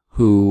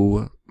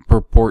who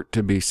purport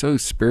to be so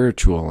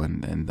spiritual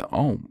and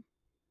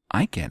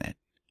I get it.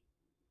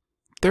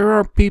 There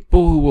are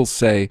people who will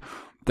say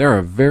there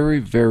are very,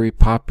 very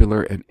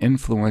popular and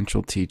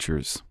influential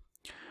teachers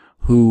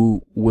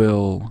who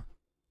will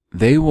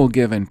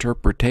give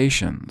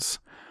interpretations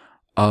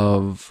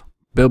of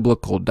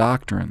biblical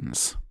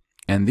doctrines,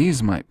 and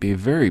these might be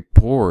very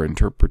poor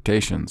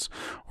interpretations,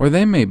 or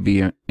they may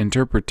be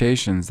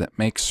interpretations that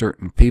make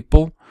certain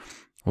people,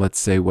 let's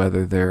say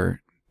whether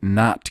they're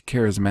not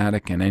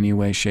charismatic in any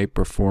way, shape,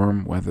 or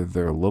form, whether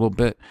they're a little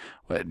bit,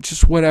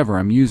 just whatever,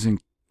 I'm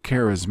using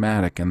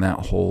charismatic and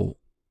that whole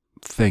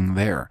thing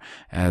there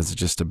as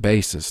just a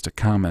basis to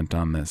comment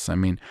on this. I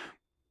mean,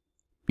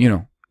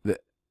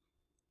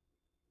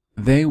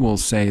 they will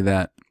say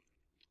that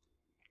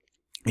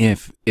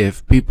if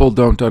people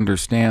don't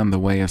understand the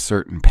way a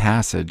certain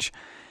passage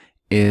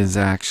is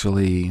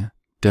actually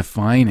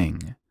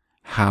defining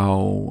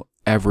how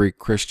every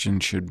Christian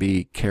should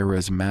be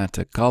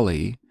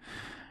charismatically,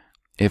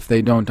 if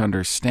they don't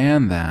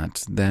understand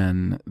that,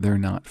 then they're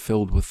not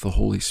filled with the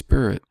Holy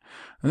Spirit.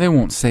 And they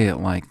won't say it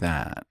like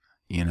that,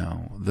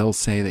 They'll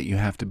say that you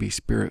have to be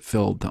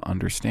Spirit-filled to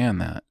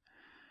understand that.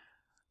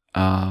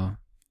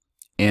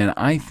 And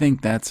I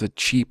think that's a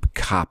cheap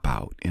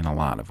cop-out in a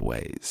lot of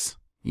ways.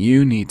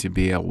 You need to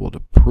be able to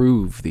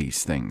prove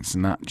these things,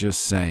 not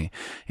just say,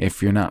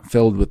 if you're not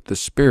filled with the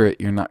Spirit,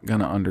 you're not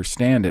going to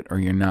understand it or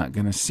you're not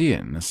going to see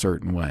it in a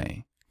certain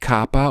way.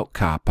 Cop out,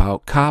 cop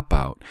out, cop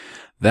out.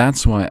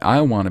 That's why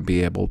I want to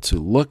be able to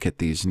look at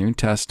these New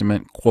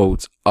Testament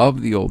quotes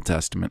of the Old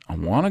Testament. I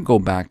want to go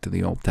back to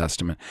the Old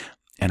Testament,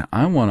 and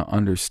I want to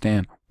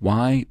understand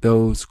why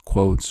those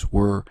quotes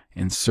were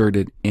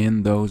inserted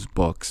in those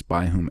books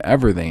by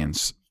whomever they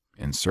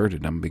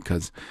inserted them,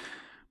 because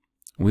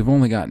we've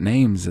only got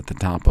names at the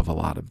top of a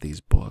lot of these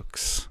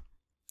books.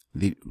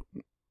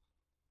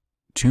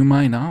 To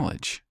my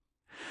knowledge,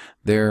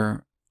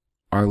 there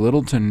are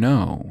little to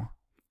no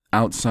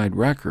outside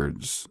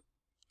records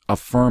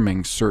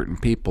affirming certain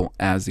people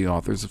as the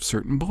authors of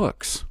certain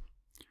books.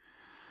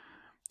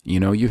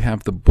 You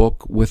have the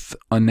book with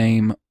a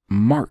name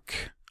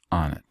Mark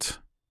on it.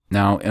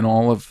 Now, in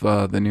all of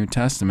the New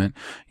Testament,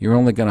 you're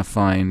only going to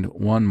find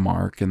one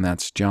Mark, and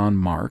that's John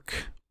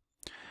Mark,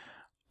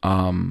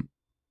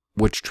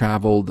 which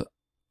traveled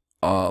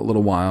a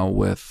little while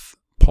with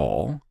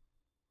Paul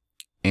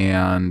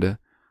and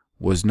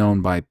was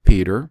known by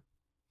Peter.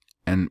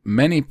 And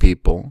many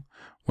people,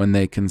 when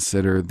they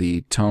consider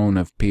the tone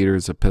of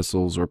Peter's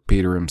epistles or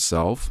Peter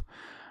himself,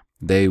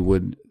 they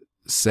would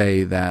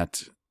say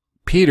that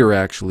Peter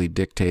actually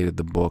dictated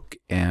the book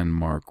and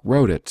Mark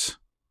wrote it.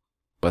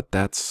 But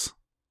that's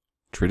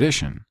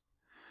tradition.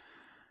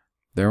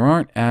 There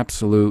aren't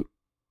absolute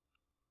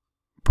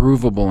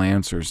provable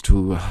answers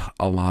to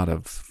a lot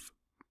of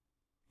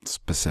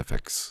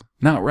specifics.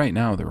 Not right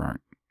now, there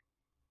aren't.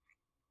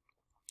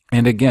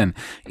 And again,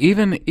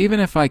 even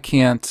if I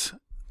can't,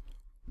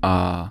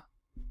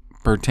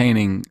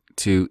 pertaining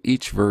to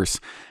each verse,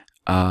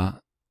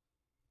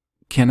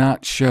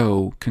 cannot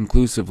show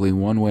conclusively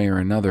one way or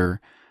another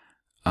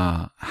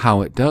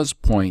how it does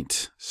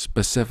point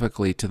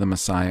specifically to the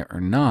Messiah or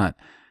not,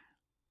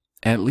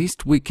 at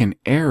least we can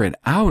air it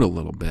out a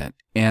little bit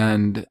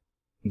and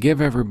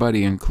give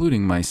everybody,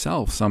 including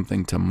myself,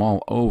 something to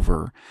mull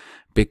over,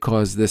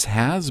 because this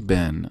has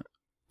been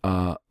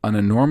an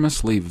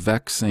enormously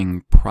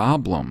vexing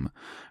problem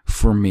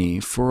for me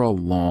for a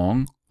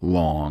long,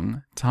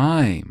 long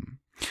time,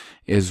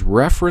 is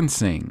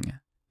referencing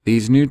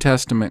these New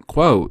Testament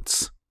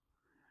quotes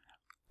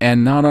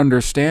and not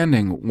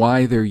understanding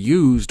why they're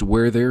used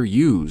where they're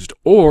used,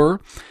 or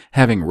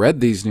having read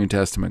these New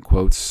Testament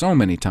quotes so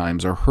many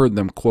times or heard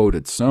them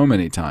quoted so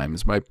many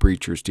times by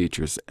preachers,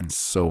 teachers, and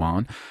so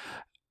on.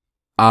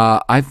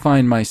 I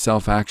find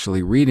myself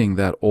actually reading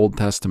that Old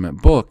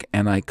Testament book,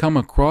 and I come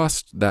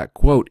across that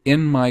quote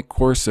in my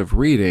course of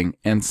reading,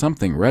 and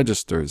something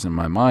registers in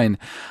my mind.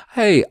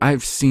 Hey,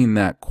 I've seen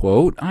that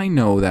quote. I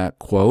know that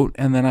quote.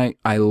 And then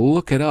I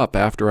look it up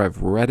after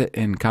I've read it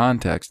in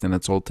context in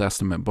its Old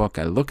Testament book.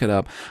 I look it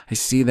up, I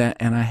see that,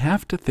 and I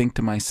have to think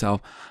to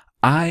myself,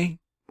 why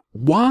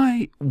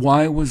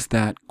was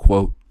that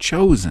quote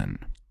chosen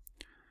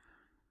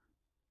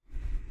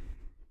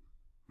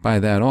by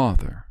that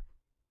author?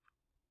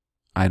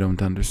 I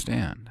don't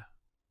understand.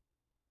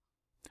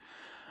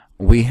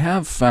 We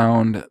have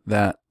found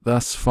that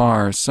thus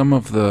far some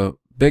of the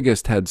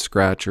biggest head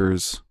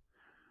scratchers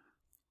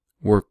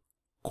were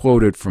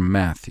quoted from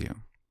Matthew.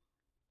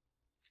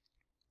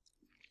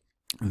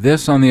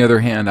 This, on the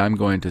other hand, I'm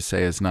going to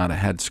say is not a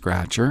head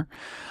scratcher.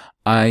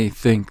 I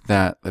think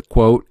that the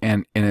quote,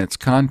 and in its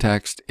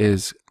context,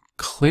 is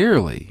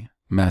clearly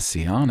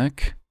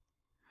messianic.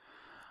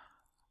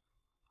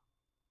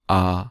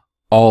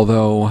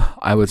 Although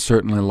I would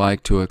certainly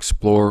like to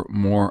explore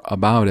more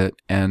about it,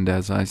 and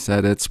as I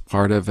said, it's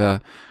part of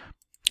a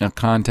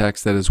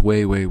context that is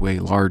way, way, way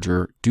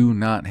larger. Do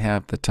not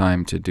have the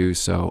time to do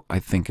so. I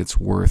think it's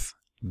worth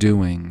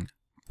doing,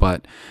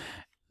 but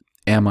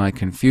am I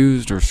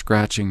confused or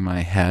scratching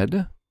my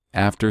head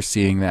after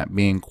seeing that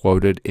being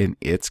quoted in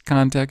its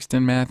context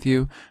in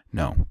Matthew?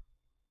 No.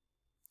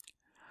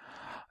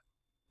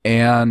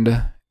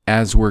 And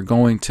as we're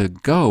going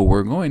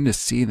to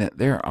see that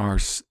there are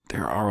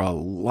a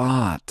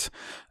lot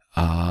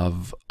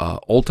of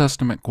Old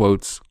Testament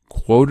quotes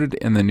quoted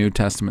in the New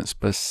Testament,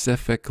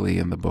 specifically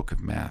in the book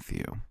of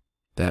Matthew,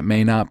 that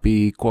may not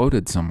be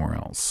quoted somewhere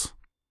else.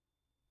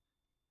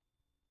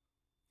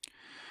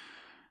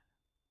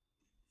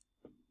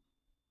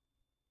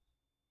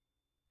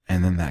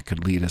 And then that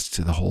could lead us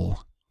to the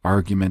whole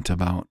argument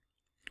about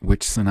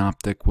which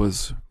synoptic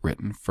was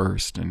written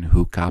first and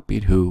who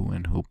copied who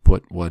and who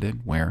put what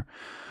in where.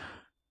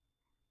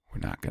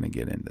 We're not going to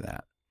get into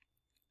that.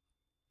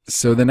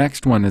 So the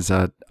next one is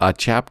a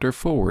chapter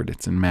forward.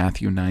 It's in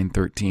Matthew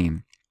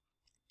 9:13.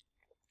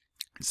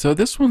 So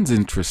this one's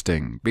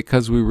interesting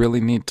because we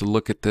really need to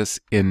look at this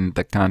in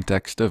the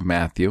context of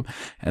Matthew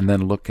and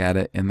then look at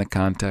it in the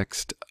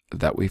context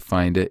that we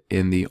find it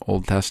in the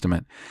Old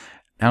Testament.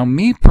 Now,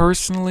 me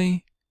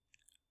personally,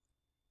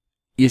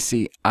 you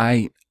see,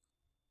 I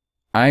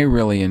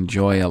really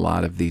enjoy a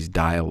lot of these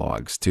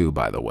dialogues too,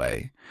 by the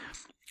way,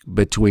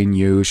 between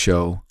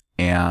Yeshua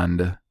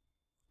and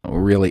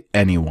really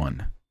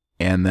anyone,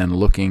 and then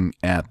looking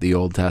at the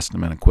Old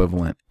Testament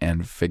equivalent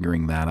and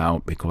figuring that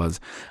out, because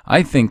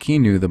I think he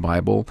knew the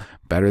Bible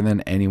better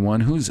than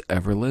anyone who's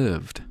ever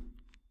lived.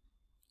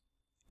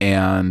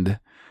 And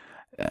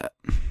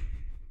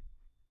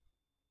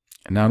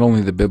not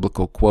only the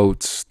biblical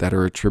quotes that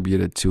are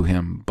attributed to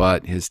him,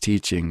 but his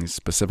teachings,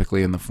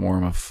 specifically in the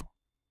form of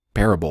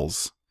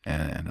parables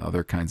and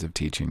other kinds of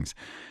teachings.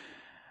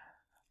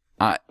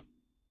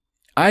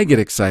 I get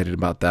excited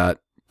about that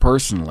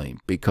personally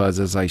because,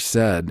 as I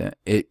said,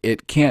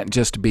 it can't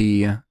just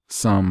be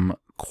some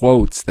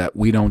quotes that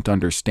we don't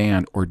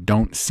understand or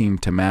don't seem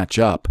to match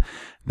up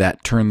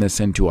that turn this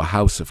into a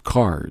house of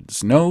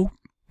cards. No.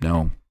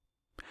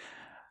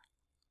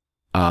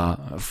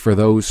 for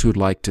those who'd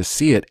like to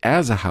see it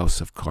as a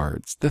house of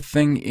cards. The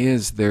thing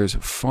is, there's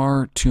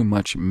far too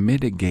much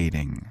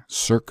mitigating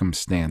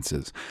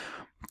circumstances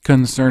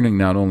concerning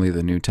not only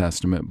the New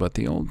Testament, but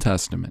the Old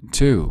Testament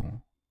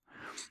too.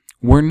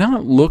 We're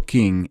not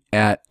looking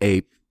at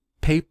a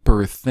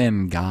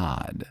paper-thin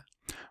God.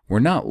 We're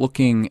not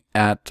looking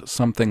at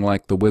something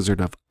like the Wizard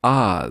of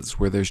Oz,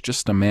 where there's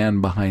just a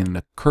man behind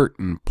a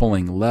curtain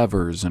pulling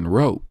levers and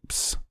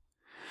ropes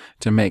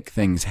to make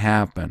things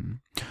happen.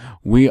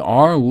 We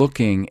are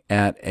looking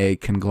at a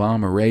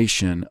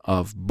conglomeration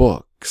of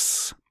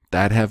books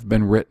that have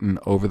been written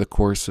over the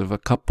course of a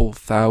couple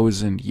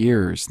thousand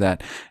years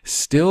that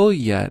still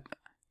yet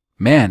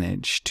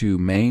manage to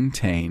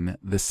maintain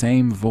the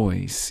same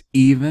voice,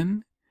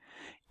 even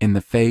in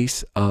the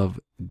face of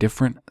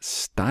different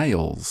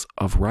styles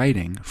of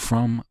writing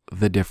from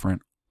the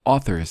different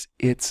authors.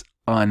 It's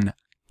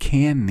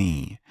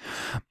uncanny.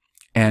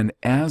 And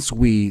as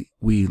we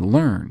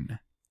learn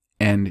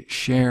and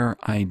share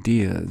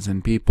ideas,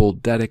 and people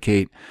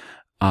dedicate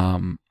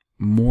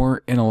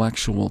more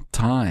intellectual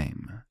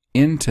time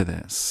into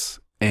this,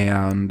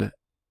 and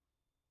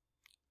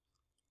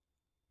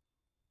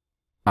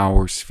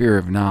our sphere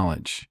of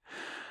knowledge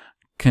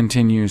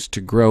continues to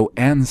grow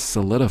and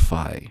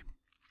solidify,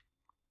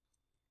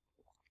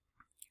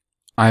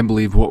 I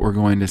believe what we're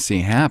going to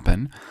see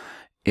happen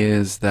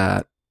is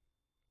that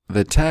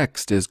the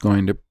text is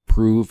going to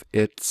prove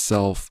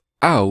itself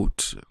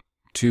out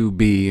to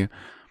be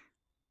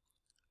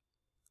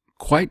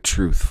quite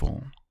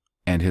truthful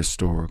and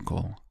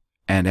historical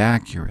and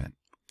accurate.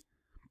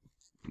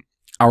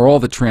 Are all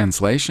the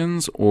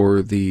translations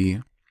or the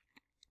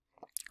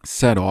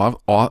set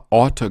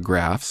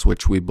autographs,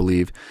 which we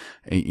believe,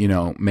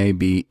 may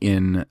be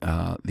in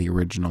the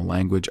original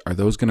language, are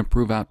those going to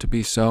prove out to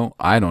be so?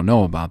 I don't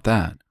know about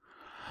that.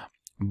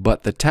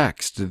 But the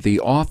text, the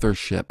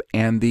authorship,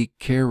 and the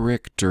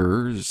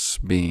characters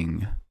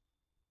being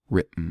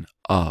written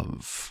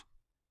of,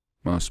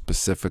 most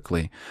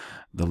specifically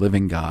the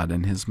living God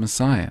and his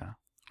Messiah,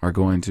 are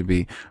going to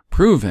be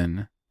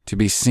proven to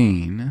be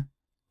seen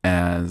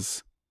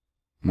as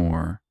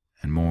more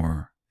and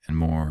more and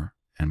more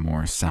and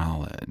more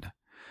solid,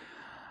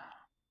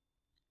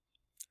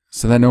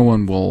 so that no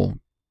one will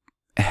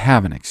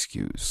have an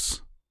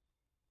excuse.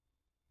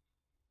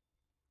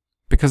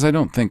 Because I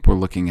don't think we're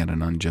looking at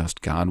an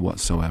unjust God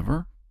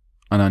whatsoever,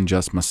 an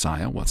unjust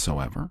Messiah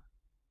whatsoever.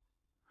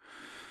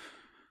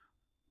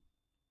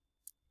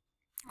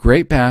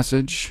 Great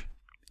passage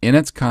in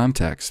its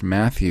context,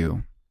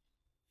 Matthew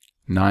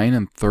 9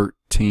 and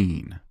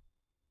 13.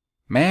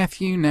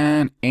 Matthew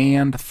 9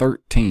 and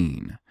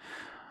 13.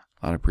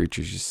 A lot of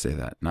preachers used to say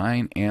that.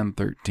 9 and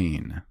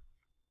 13.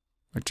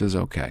 Which is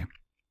okay.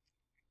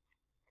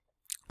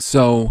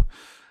 So,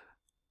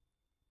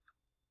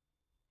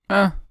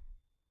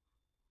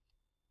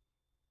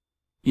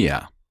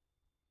 yeah.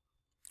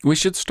 We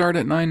should start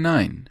at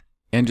 9:9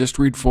 and just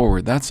read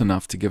forward. That's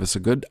enough to give us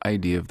a good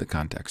idea of the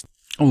context.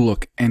 Oh,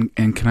 look, and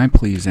can I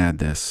please add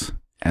this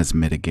as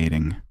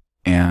mitigating?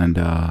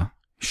 And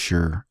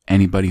sure,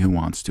 anybody who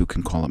wants to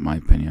can call it my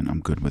opinion.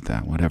 I'm good with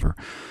that, whatever.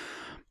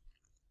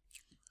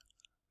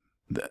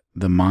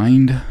 The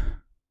mind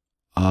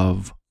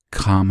of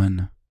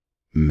common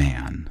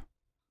man,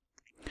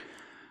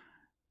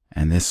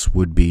 and this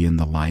would be in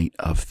the light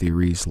of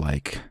theories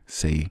like,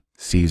 say,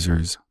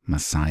 Caesar's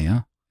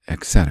Messiah,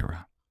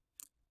 etc.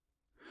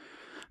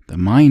 The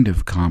mind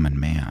of common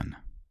man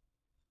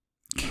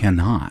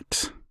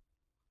cannot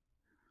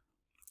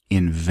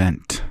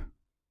invent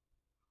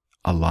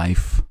a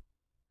life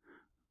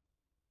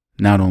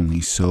not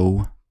only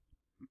so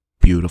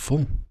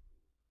beautiful,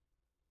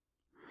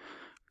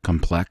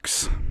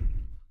 complex,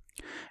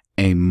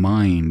 a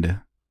mind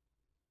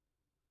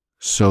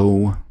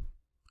so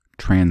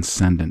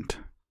transcendent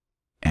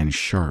and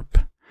sharp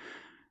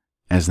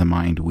as the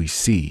mind we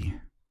see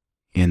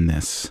in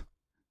this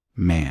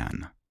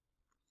man,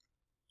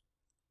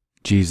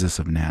 Jesus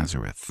of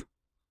Nazareth.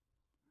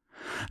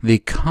 The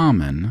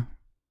common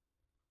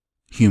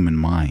human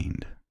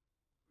mind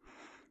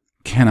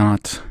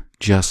cannot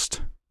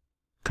just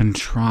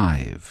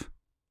contrive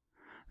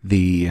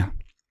the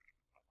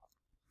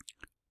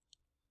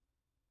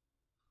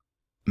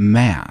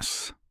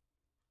mass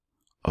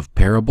of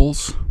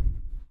parables,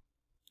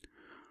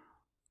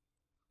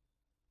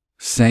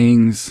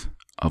 sayings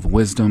of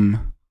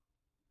wisdom,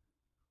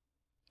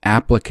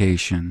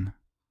 application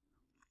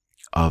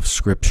of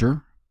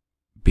Scripture,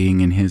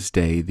 being in his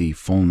day the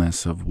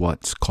fullness of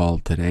what's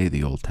called today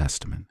the Old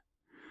Testament.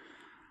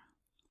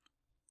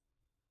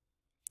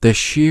 The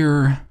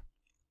sheer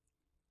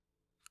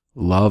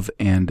love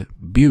and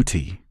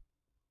beauty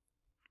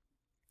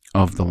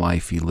of the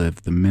life he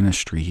lived, the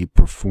ministry he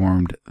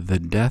performed, the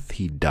death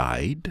he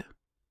died,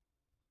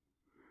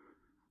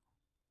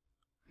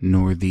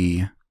 nor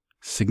the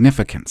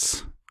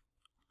significance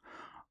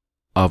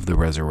of the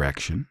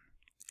resurrection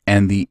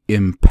and the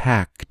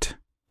impact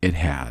it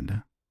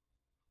had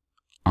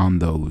on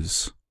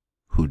those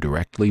who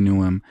directly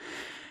knew him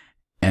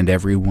and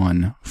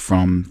everyone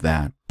from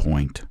that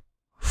point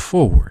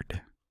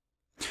forward.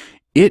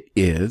 It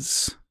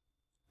is,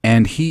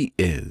 and he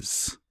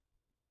is,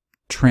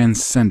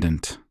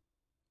 transcendent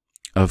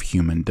of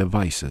human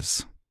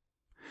devices.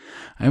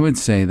 I would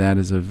say that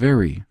is a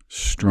very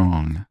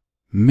strong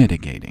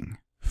mitigating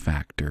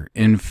factor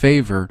in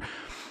favor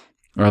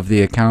of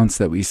the accounts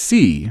that we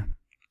see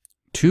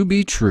to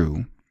be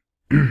true,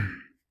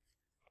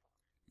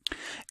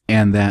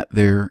 and that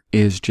there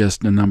is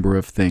just a number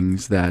of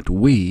things that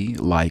we,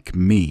 like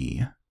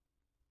me,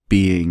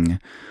 being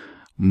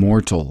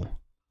mortal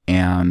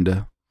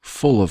and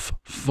full of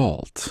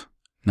fault,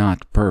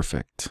 not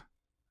perfect,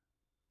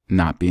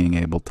 not being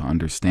able to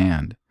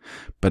understand.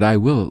 But I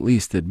will at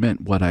least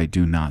admit what I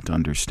do not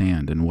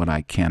understand and what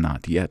I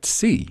cannot yet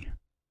see.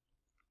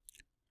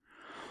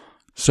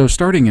 So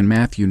starting in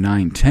Matthew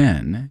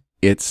 9:10,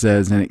 it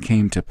says, "And it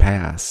came to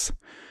pass,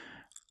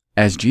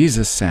 as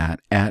Jesus sat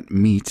at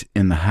meat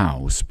in the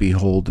house,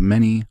 behold,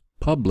 many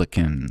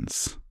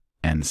publicans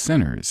and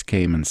sinners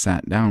came and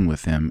sat down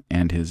with him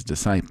and his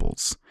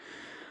disciples."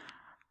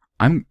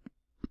 I'm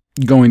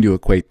going to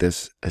equate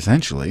this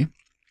essentially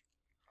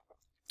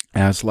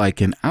as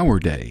like in our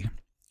day,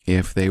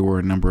 if they were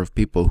a number of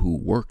people who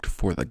worked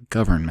for the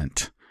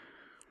government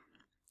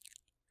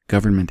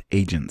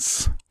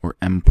agents or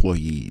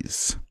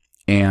employees,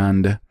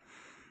 and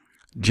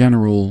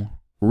general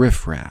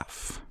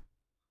riffraff,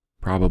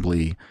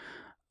 probably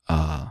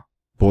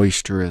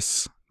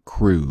boisterous,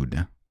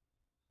 crude,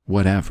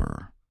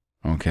 whatever,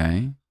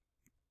 okay?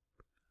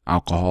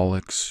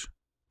 Alcoholics,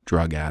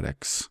 drug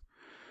addicts,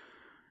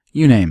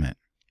 you name it,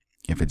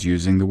 if it's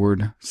using the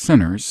word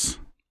sinners.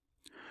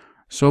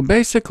 So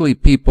basically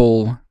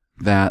people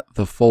that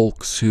the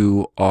folks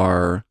who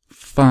are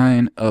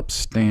fine,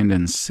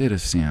 upstanding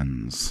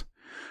citizens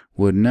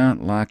would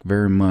not like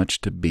very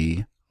much to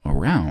be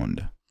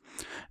around.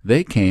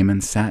 They came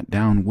and sat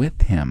down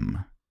with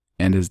him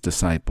and his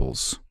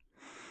disciples.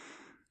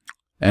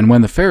 And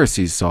when the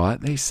Pharisees saw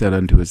it, they said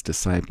unto his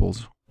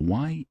disciples,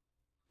 Why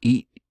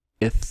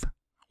eateth?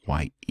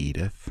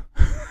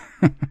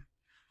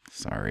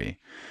 Sorry.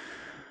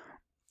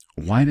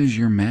 Why does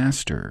your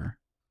master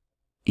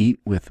eat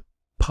with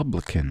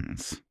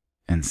publicans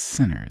and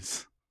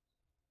sinners?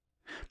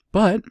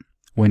 But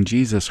when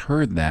Jesus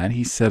heard that,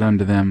 he said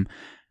unto them,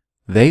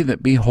 They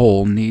that be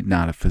whole need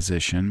not a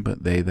physician,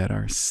 but they that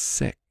are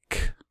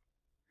sick.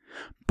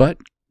 But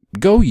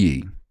go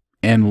ye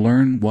and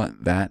learn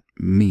what that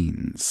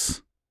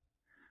means.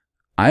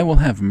 I will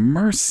have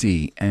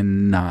mercy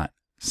and not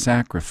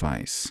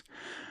sacrifice.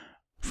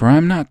 For I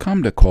am not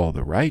come to call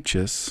the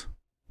righteous,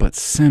 but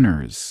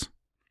sinners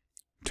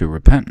to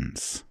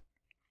repentance.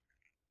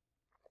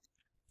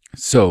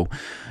 So,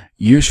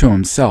 Yeshua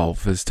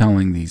himself is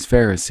telling these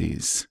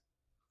Pharisees,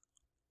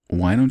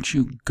 why don't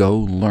you go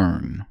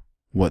learn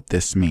what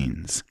this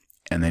means?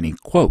 And then he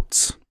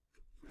quotes.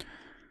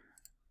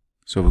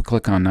 So if we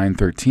click on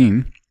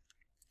 9:13,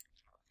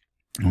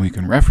 and we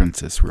can reference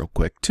this real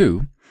quick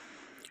too.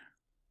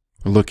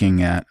 We're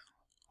looking at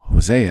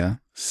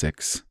Hosea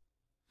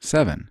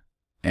 6:7.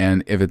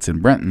 And if it's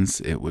in Brenton's,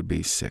 it would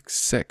be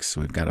 6:6.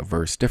 So we've got a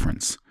verse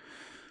difference.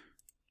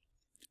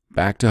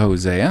 Back to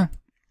Hosea.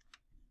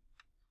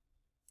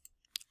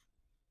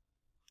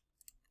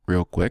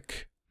 Real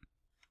quick.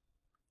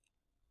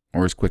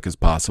 Or as quick as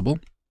possible.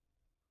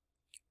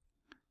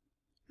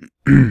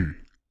 All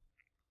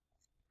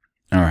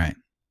right.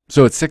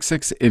 So it's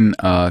 6:6 in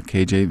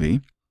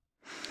KJV.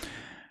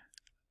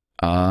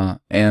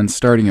 And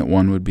starting at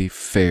 1 would be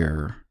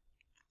fair.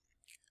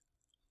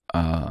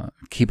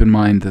 Keep in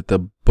mind that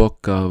the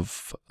book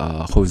of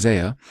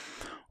Hosea,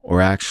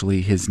 or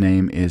actually his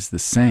name is the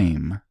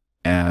same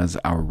as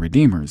our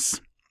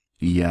Redeemer's,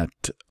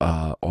 yet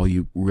all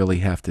you really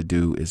have to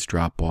do is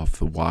drop off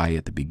the Y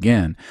at the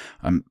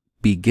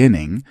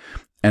beginning,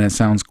 and it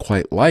sounds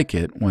quite like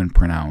it when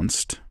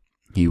pronounced.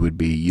 He would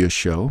be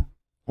Yusho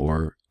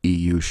or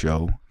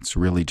Eusho. It's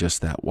really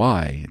just that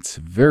Y. It's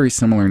a very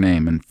similar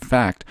name. In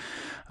fact,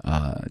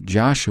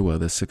 Joshua,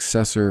 the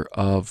successor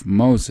of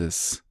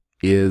Moses,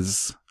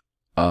 is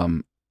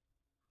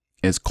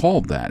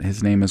called that.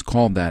 His name is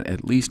called that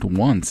at least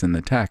once in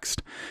the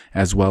text,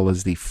 as well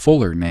as the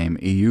fuller name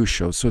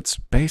Eusho. So it's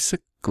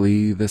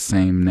basically the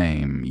same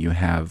name. You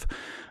have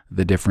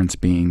the difference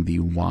being the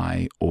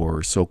Y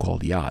or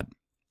so-called Yod.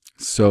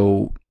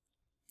 So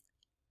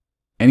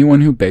anyone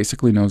who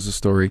basically knows the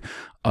story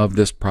of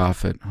this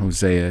prophet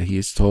Hosea, he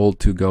is told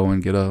to go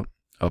and get a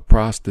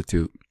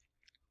prostitute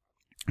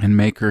and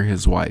make her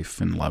his wife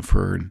and love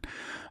her,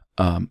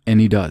 and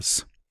he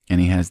does. And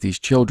he has these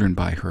children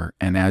by her.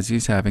 And as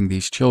he's having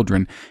these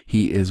children,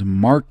 he is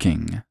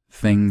marking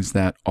things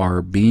that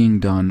are being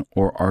done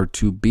or are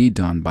to be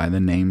done by the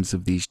names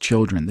of these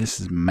children. This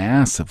is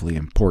massively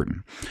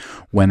important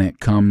when it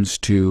comes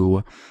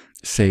to,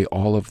 say,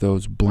 all of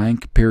those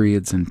blank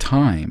periods in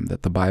time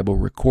that the Bible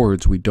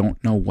records. We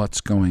don't know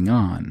what's going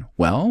on.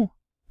 Well,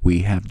 we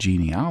have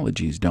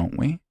genealogies, don't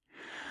we?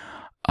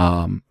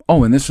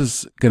 And this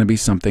is going to be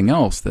something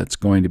else that's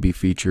going to be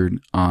featured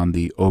on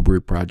the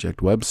OBRY Project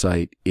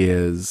website,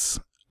 is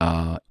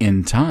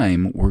in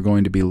time, we're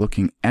going to be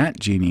looking at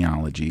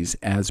genealogies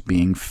as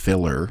being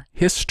filler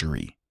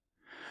history.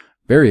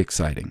 Very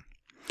exciting.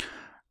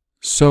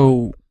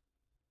 So,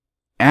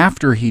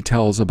 after he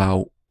tells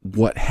about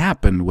what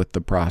happened with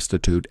the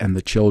prostitute and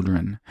the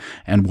children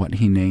and what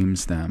he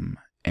names them,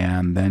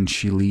 and then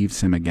she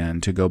leaves him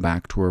again to go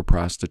back to her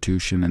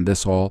prostitution, and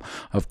this all,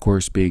 of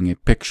course, being a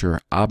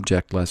picture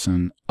object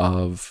lesson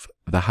of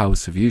the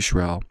house of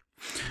Israel.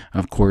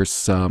 Of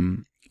course,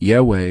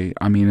 Yahweh,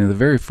 in the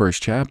very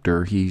first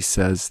chapter, he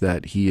says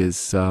that he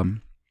is,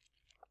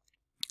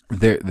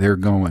 they're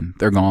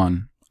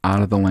gone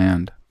out of the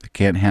land. They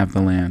can't have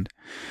the land.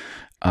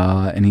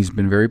 And he's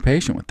been very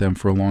patient with them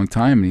for a long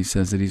time, and he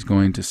says that he's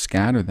going to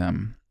scatter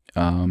them.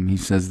 He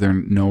says they're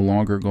no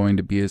longer going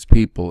to be his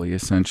people. He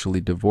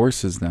essentially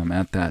divorces them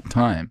at that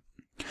time.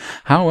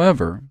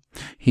 However,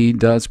 he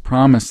does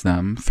promise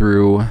them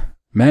through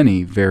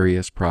many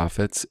various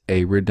prophets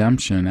a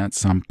redemption at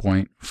some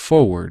point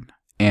forward.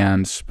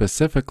 And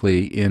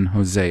specifically in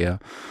Hosea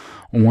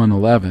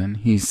 1:11,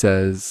 he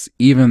says,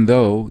 even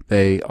though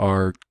they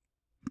are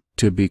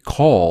to be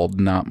called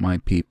not my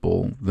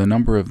people, the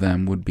number of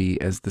them would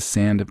be as the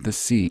sand of the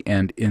sea,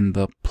 and in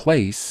the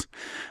place,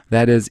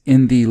 that is,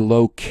 in the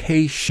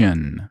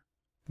location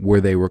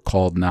where they were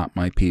called not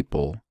my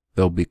people,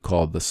 they'll be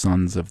called the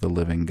sons of the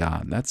living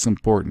God. That's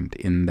important,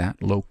 in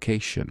that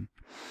location.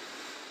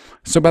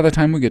 So by the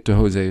time we get to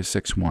Hosea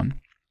 6:1,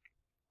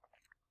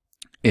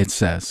 it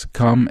says,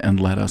 come and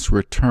let us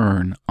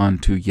return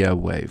unto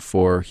Yahweh,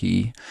 for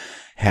he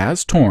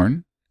has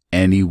torn,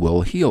 and he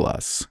will heal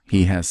us.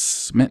 He has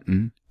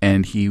smitten,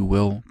 and he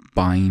will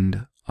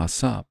bind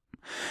us up.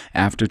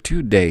 After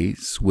 2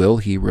 days will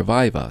he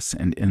revive us,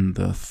 and in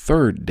the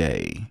 3rd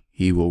day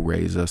he will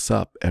raise us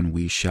up, and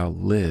we shall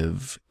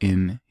live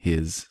in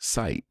his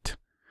sight.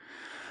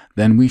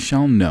 Then we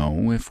shall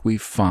know, if we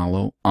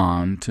follow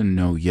on to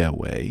know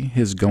Yahweh,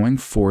 his going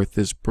forth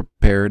is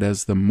prepared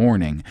as the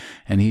morning,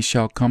 and he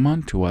shall come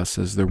unto us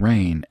as the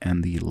rain,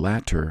 and the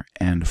latter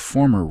and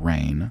former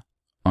rain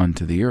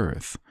unto the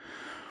earth.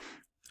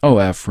 O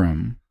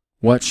Ephraim,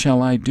 what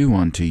shall I do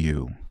unto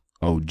you?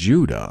 O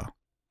Judah,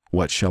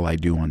 what shall I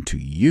do unto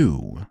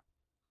you?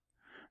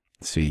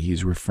 See,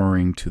 he's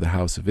referring to the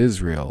house of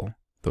Israel,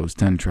 those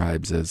 10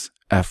 tribes, as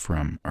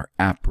Ephraim or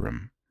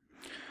Aprim.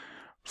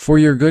 For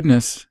your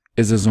goodness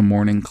is as a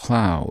morning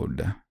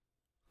cloud,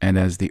 and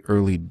as the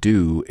early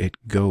dew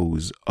it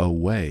goes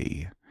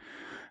away.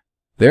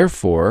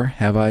 Therefore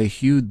have I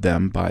hewed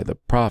them by the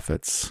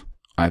prophets,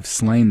 I've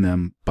slain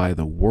them by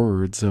the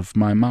words of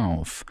my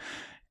mouth,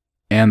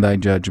 and thy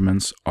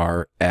judgments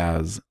are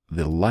as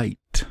the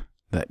light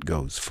that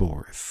goes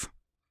forth.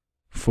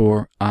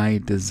 For I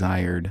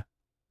desired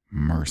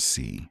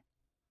mercy,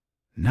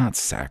 not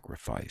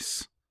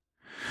sacrifice,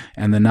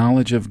 and the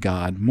knowledge of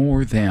God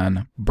more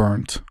than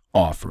burnt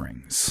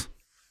offerings.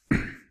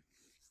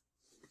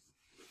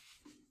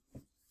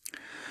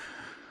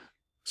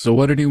 So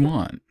what did he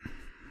want?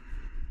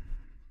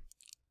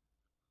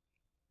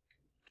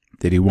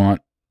 Did he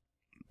want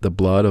the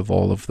blood of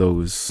all of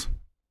those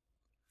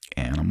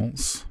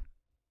animals?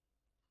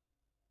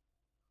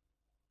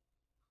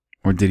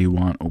 Or did he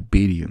want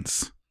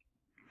obedience?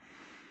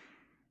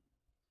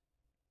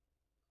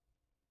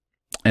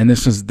 And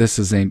this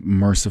is a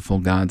merciful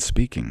God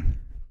speaking.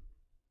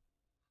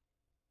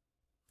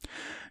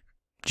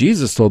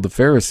 Jesus told the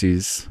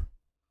Pharisees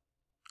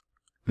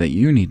that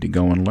you need to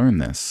go and learn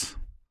this.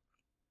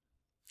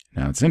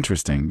 Now it's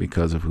interesting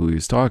because of who he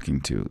was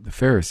talking to, the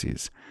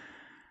Pharisees.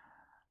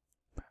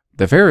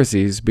 The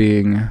Pharisees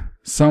being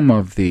some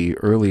of the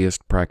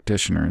earliest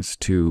practitioners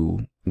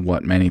to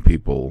what many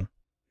people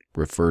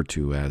refer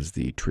to as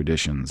the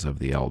traditions of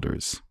the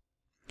elders.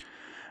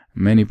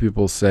 Many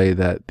people say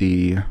that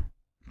the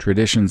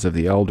traditions of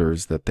the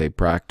elders that they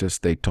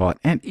practiced, they taught,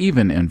 and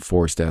even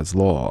enforced as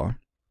law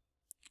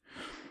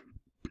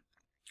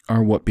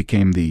are what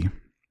became the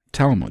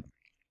Talmud.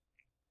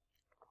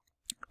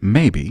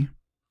 Maybe.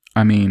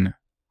 And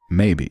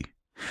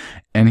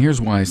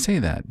here's why I say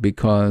that,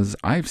 because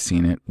I've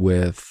seen it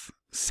with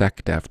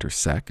sect after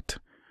sect,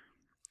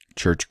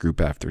 church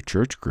group after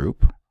church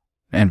group,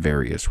 and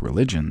various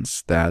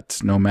religions,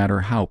 that no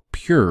matter how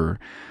pure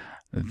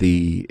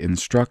the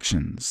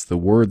instructions, the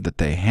word that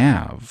they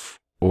have,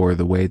 or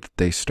the way that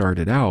they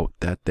started out,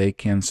 that they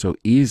can so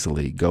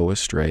easily go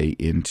astray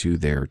into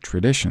their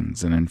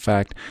traditions. And in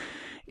fact,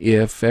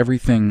 if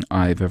everything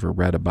I've ever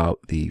read about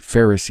the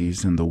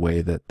Pharisees and the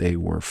way that they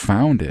were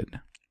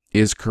founded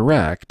is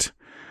correct,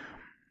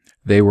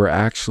 they were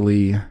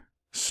actually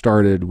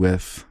started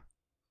with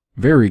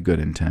very good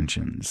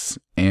intentions,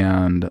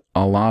 and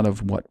a lot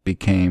of what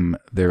became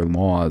their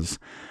laws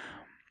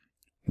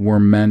were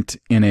meant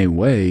in a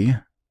way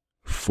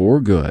for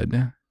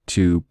good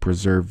to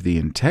preserve the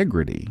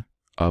integrity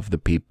of the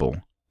people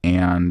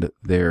and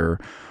their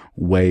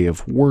way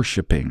of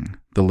worshiping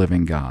the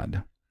living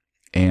God.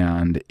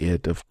 And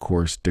it, of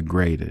course,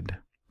 degraded.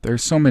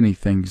 There's so many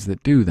things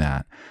that do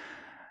that.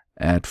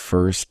 At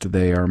first,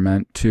 they are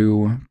meant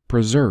to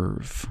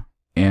preserve,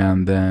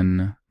 and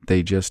then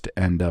they just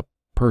end up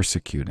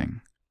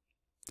persecuting.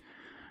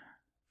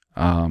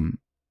 In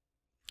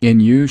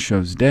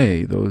Yeshua's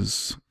day,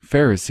 those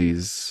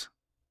Pharisees,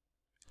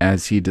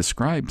 as he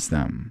describes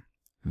them,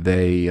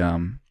 they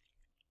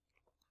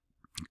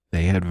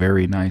had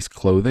very nice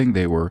clothing.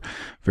 They were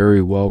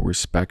very well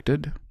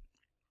respected.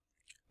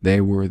 They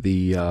were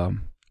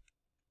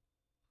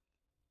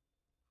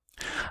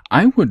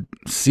I would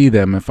see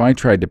them, if I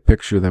tried to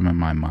picture them in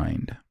my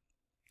mind,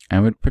 I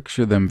would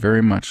picture them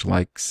very much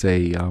like,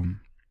 say,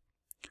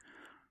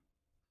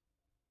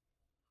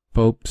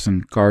 popes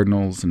and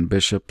cardinals and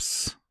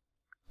bishops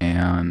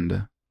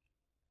and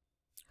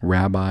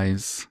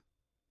rabbis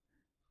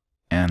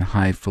and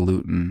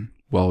highfalutin,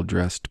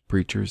 well-dressed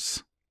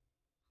preachers.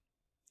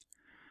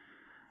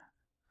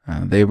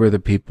 They were the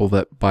people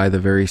that, by the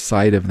very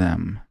sight of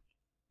them,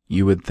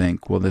 you would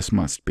think, well, this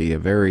must be a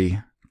very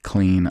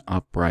clean,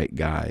 upright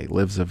guy,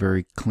 lives a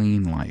very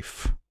clean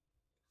life.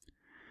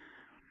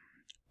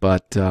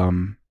 But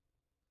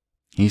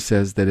he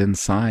says that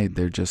inside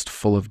they're just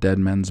full of dead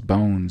men's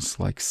bones,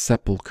 like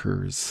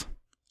sepulchres.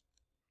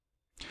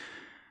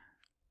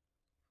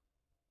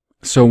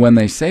 So when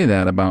they say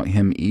that about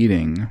him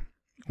eating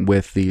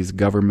with these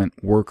government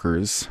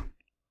workers,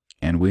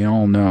 and we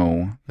all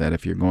know that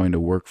if you're going to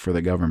work for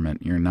the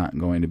government, you're not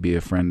going to be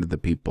a friend of the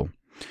people.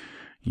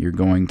 You're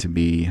going to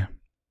be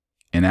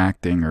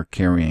enacting or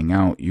carrying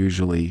out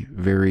usually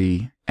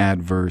very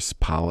adverse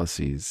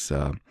policies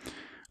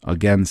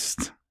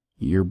against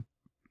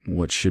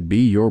what should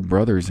be your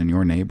brothers and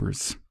your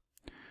neighbors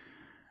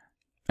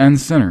and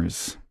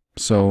sinners.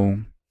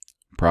 So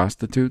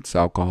prostitutes,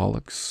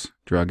 alcoholics,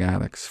 drug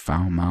addicts,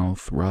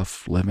 foul-mouthed,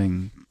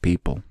 rough-living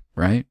people,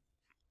 right?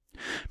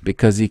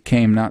 Because he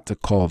came not to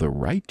call the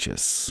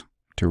righteous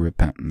to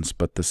repentance,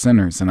 but the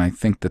sinners. And I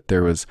think that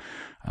there was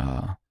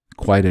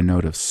quite a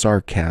note of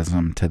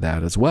sarcasm to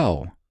that as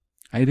well.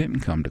 I didn't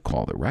come to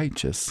call the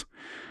righteous,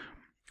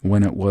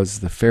 when it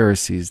was the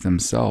Pharisees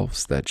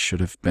themselves that should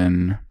have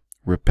been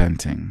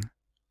repenting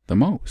the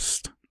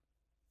most,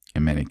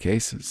 in many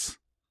cases.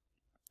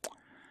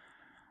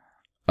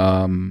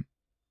 And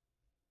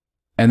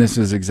this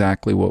is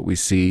exactly what we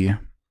see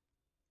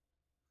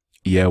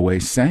Yahweh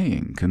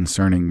saying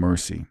concerning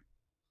mercy.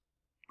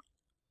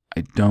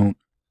 I don't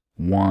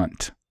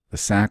want the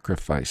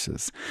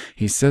sacrifices.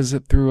 He says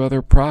it through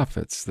other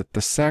prophets, that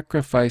the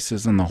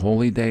sacrifices in the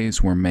holy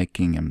days were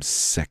making him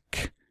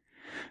sick.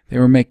 They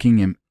were making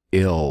him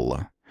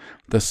ill.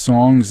 The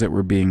songs that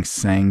were being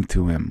sang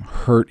to him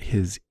hurt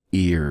his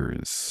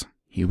ears.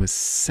 He was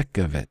sick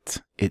of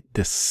it. It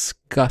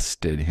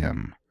disgusted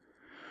him.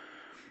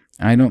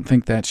 I don't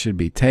think that should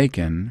be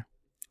taken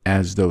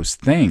as those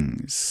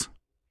things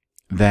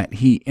that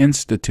he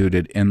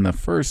instituted in the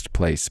first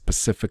place,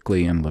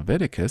 specifically in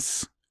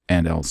Leviticus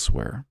and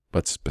elsewhere,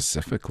 but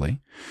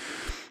specifically.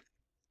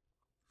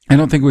 I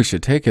don't think we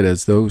should take it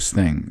as those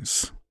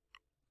things,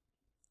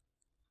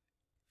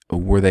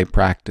 were they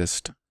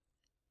practiced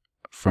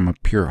from a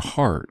pure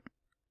heart,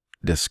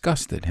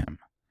 disgusted him,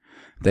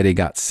 that he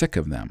got sick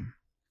of them.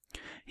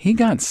 He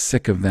got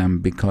sick of them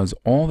because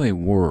all they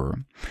were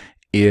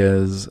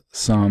is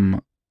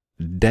some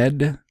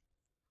dead,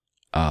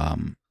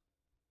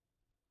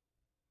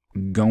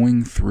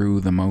 going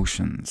through the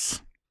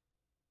motions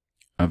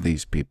of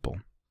these people.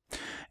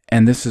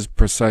 And this is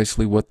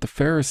precisely what the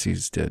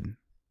Pharisees did.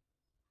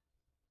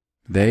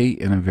 They,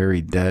 in a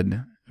very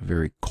dead,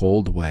 very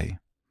cold way,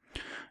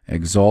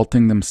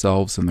 exalting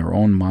themselves in their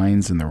own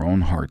minds and their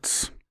own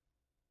hearts,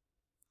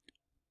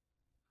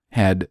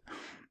 had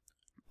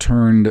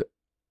turned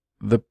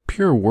the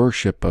pure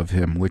worship of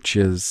him, which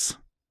is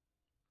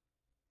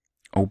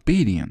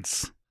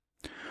obedience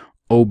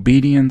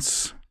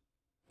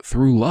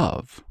through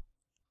love.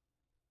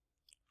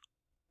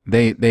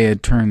 They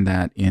had turned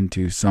that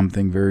into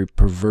something very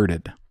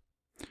perverted.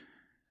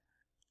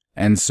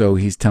 And so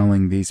he's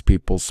telling these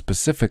people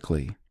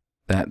specifically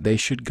that they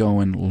should go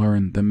and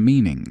learn the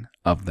meaning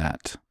of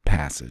that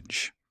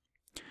passage.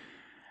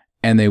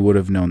 And they would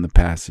have known the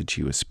passage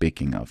he was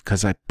speaking of,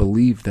 because I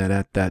believe that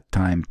at that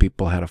time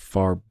people had a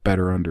far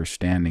better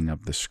understanding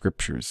of the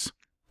scriptures.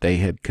 They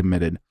had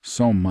committed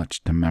so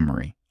much to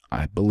memory,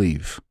 I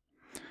believe.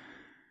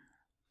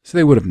 So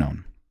they would have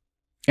known.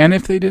 And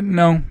if they didn't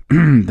know,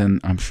 then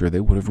I'm sure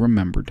they would have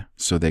remembered,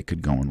 so they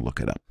could go and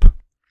look it up.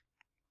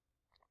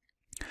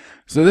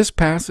 So this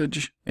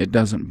passage, it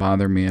doesn't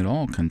bother me at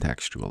all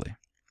contextually.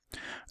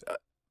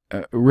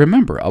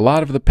 Remember, a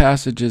lot of the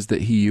passages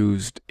that he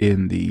used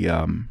in the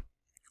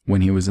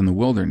when he was in the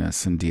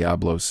wilderness and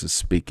Diablos is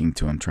speaking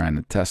to him, trying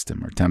to test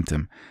him or tempt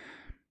him,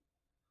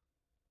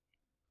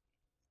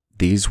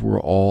 these were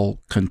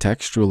all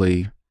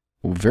contextually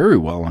very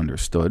well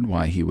understood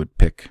why he would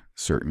pick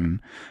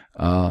certain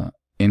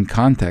in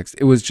context.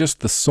 It was just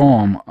the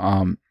psalm.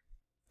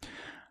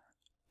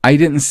 I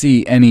didn't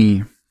see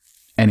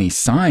any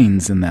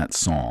signs in that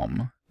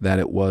psalm that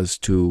it was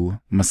to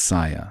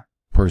Messiah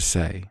per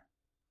se.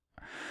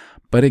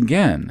 But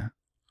again,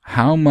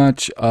 how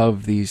much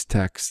of these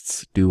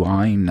texts do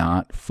I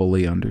not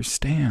fully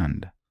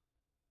understand?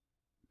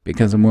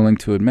 Because I'm willing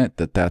to admit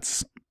that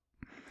that's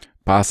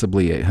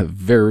possibly a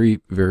very,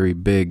 very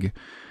big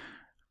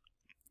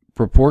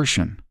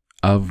proportion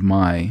of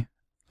my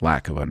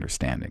lack of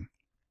understanding.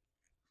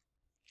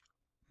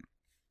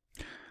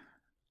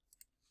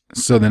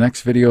 So the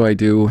next video I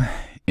do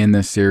in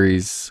this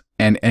series,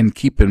 and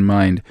keep in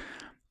mind,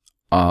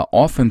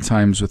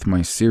 oftentimes with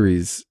my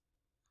series,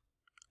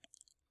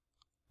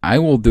 I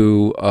will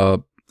do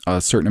a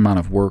certain amount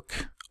of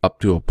work up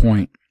to a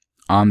point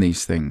on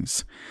these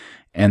things,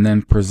 and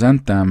then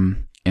present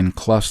them in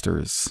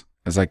clusters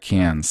as I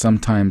can.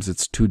 Sometimes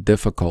it's too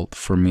difficult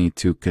for me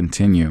to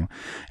continue,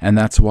 and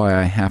that's why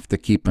I have to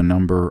keep a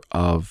number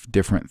of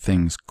different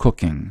things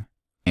cooking,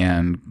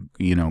 and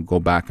go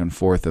back and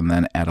forth, and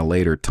then at a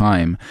later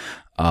time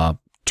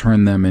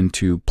turn them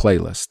into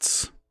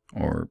playlists,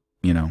 or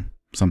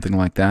something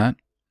like that.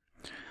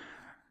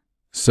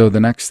 So the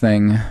next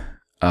thing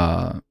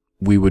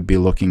we would be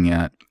looking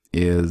at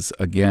is,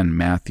 again,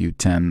 Matthew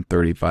 10,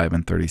 35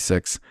 and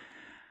 36.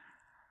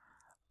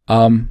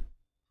 I'm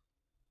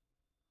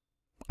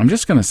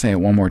just going to say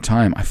it one more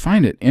time. I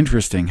find it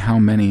interesting how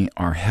many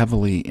are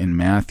heavily in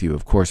Matthew.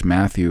 Of course,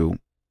 Matthew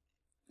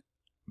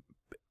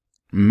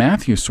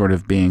sort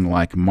of being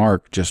like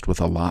Mark, just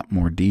with a lot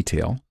more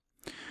detail.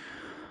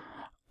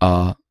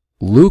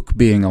 Luke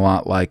being a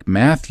lot like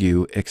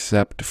Matthew,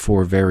 except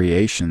for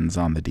variations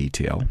on the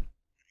detail.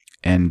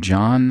 And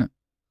John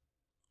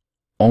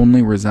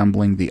only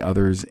resembling the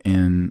others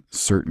in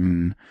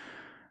certain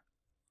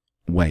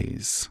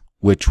ways,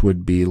 which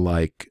would be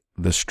like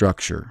the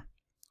structure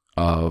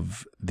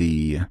of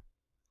the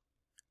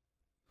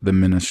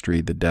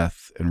ministry, the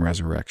death and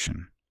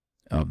resurrection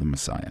of the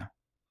Messiah.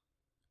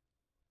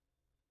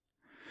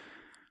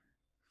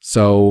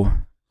 So,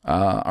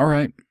 all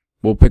right,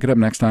 we'll pick it up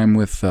next time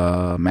with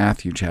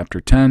Matthew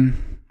chapter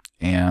 10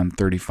 and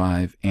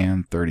 35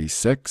 and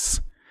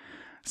 36.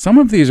 Some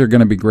of these are going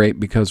to be great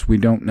because we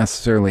don't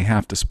necessarily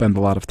have to spend a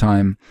lot of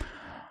time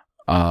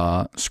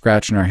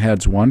scratching our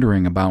heads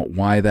wondering about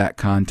why that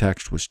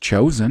context was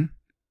chosen.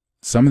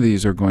 Some of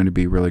these are going to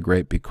be really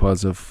great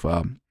because of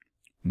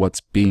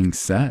what's being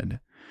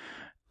said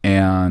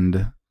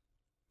and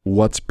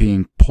what's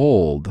being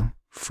pulled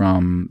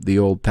from the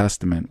Old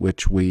Testament,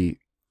 which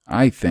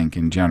I think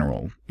in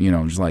general,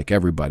 just like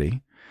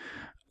everybody,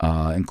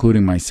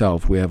 including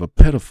myself, we have a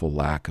pitiful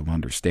lack of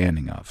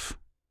understanding of.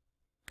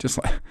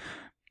 Just like,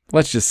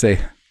 let's just say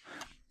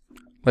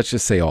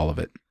all of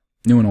it,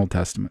 New and Old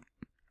Testament.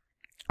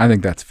 I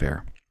think that's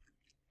fair.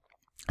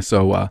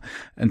 So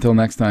until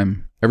next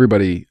time,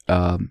 everybody,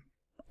 I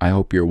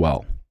hope you're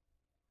well.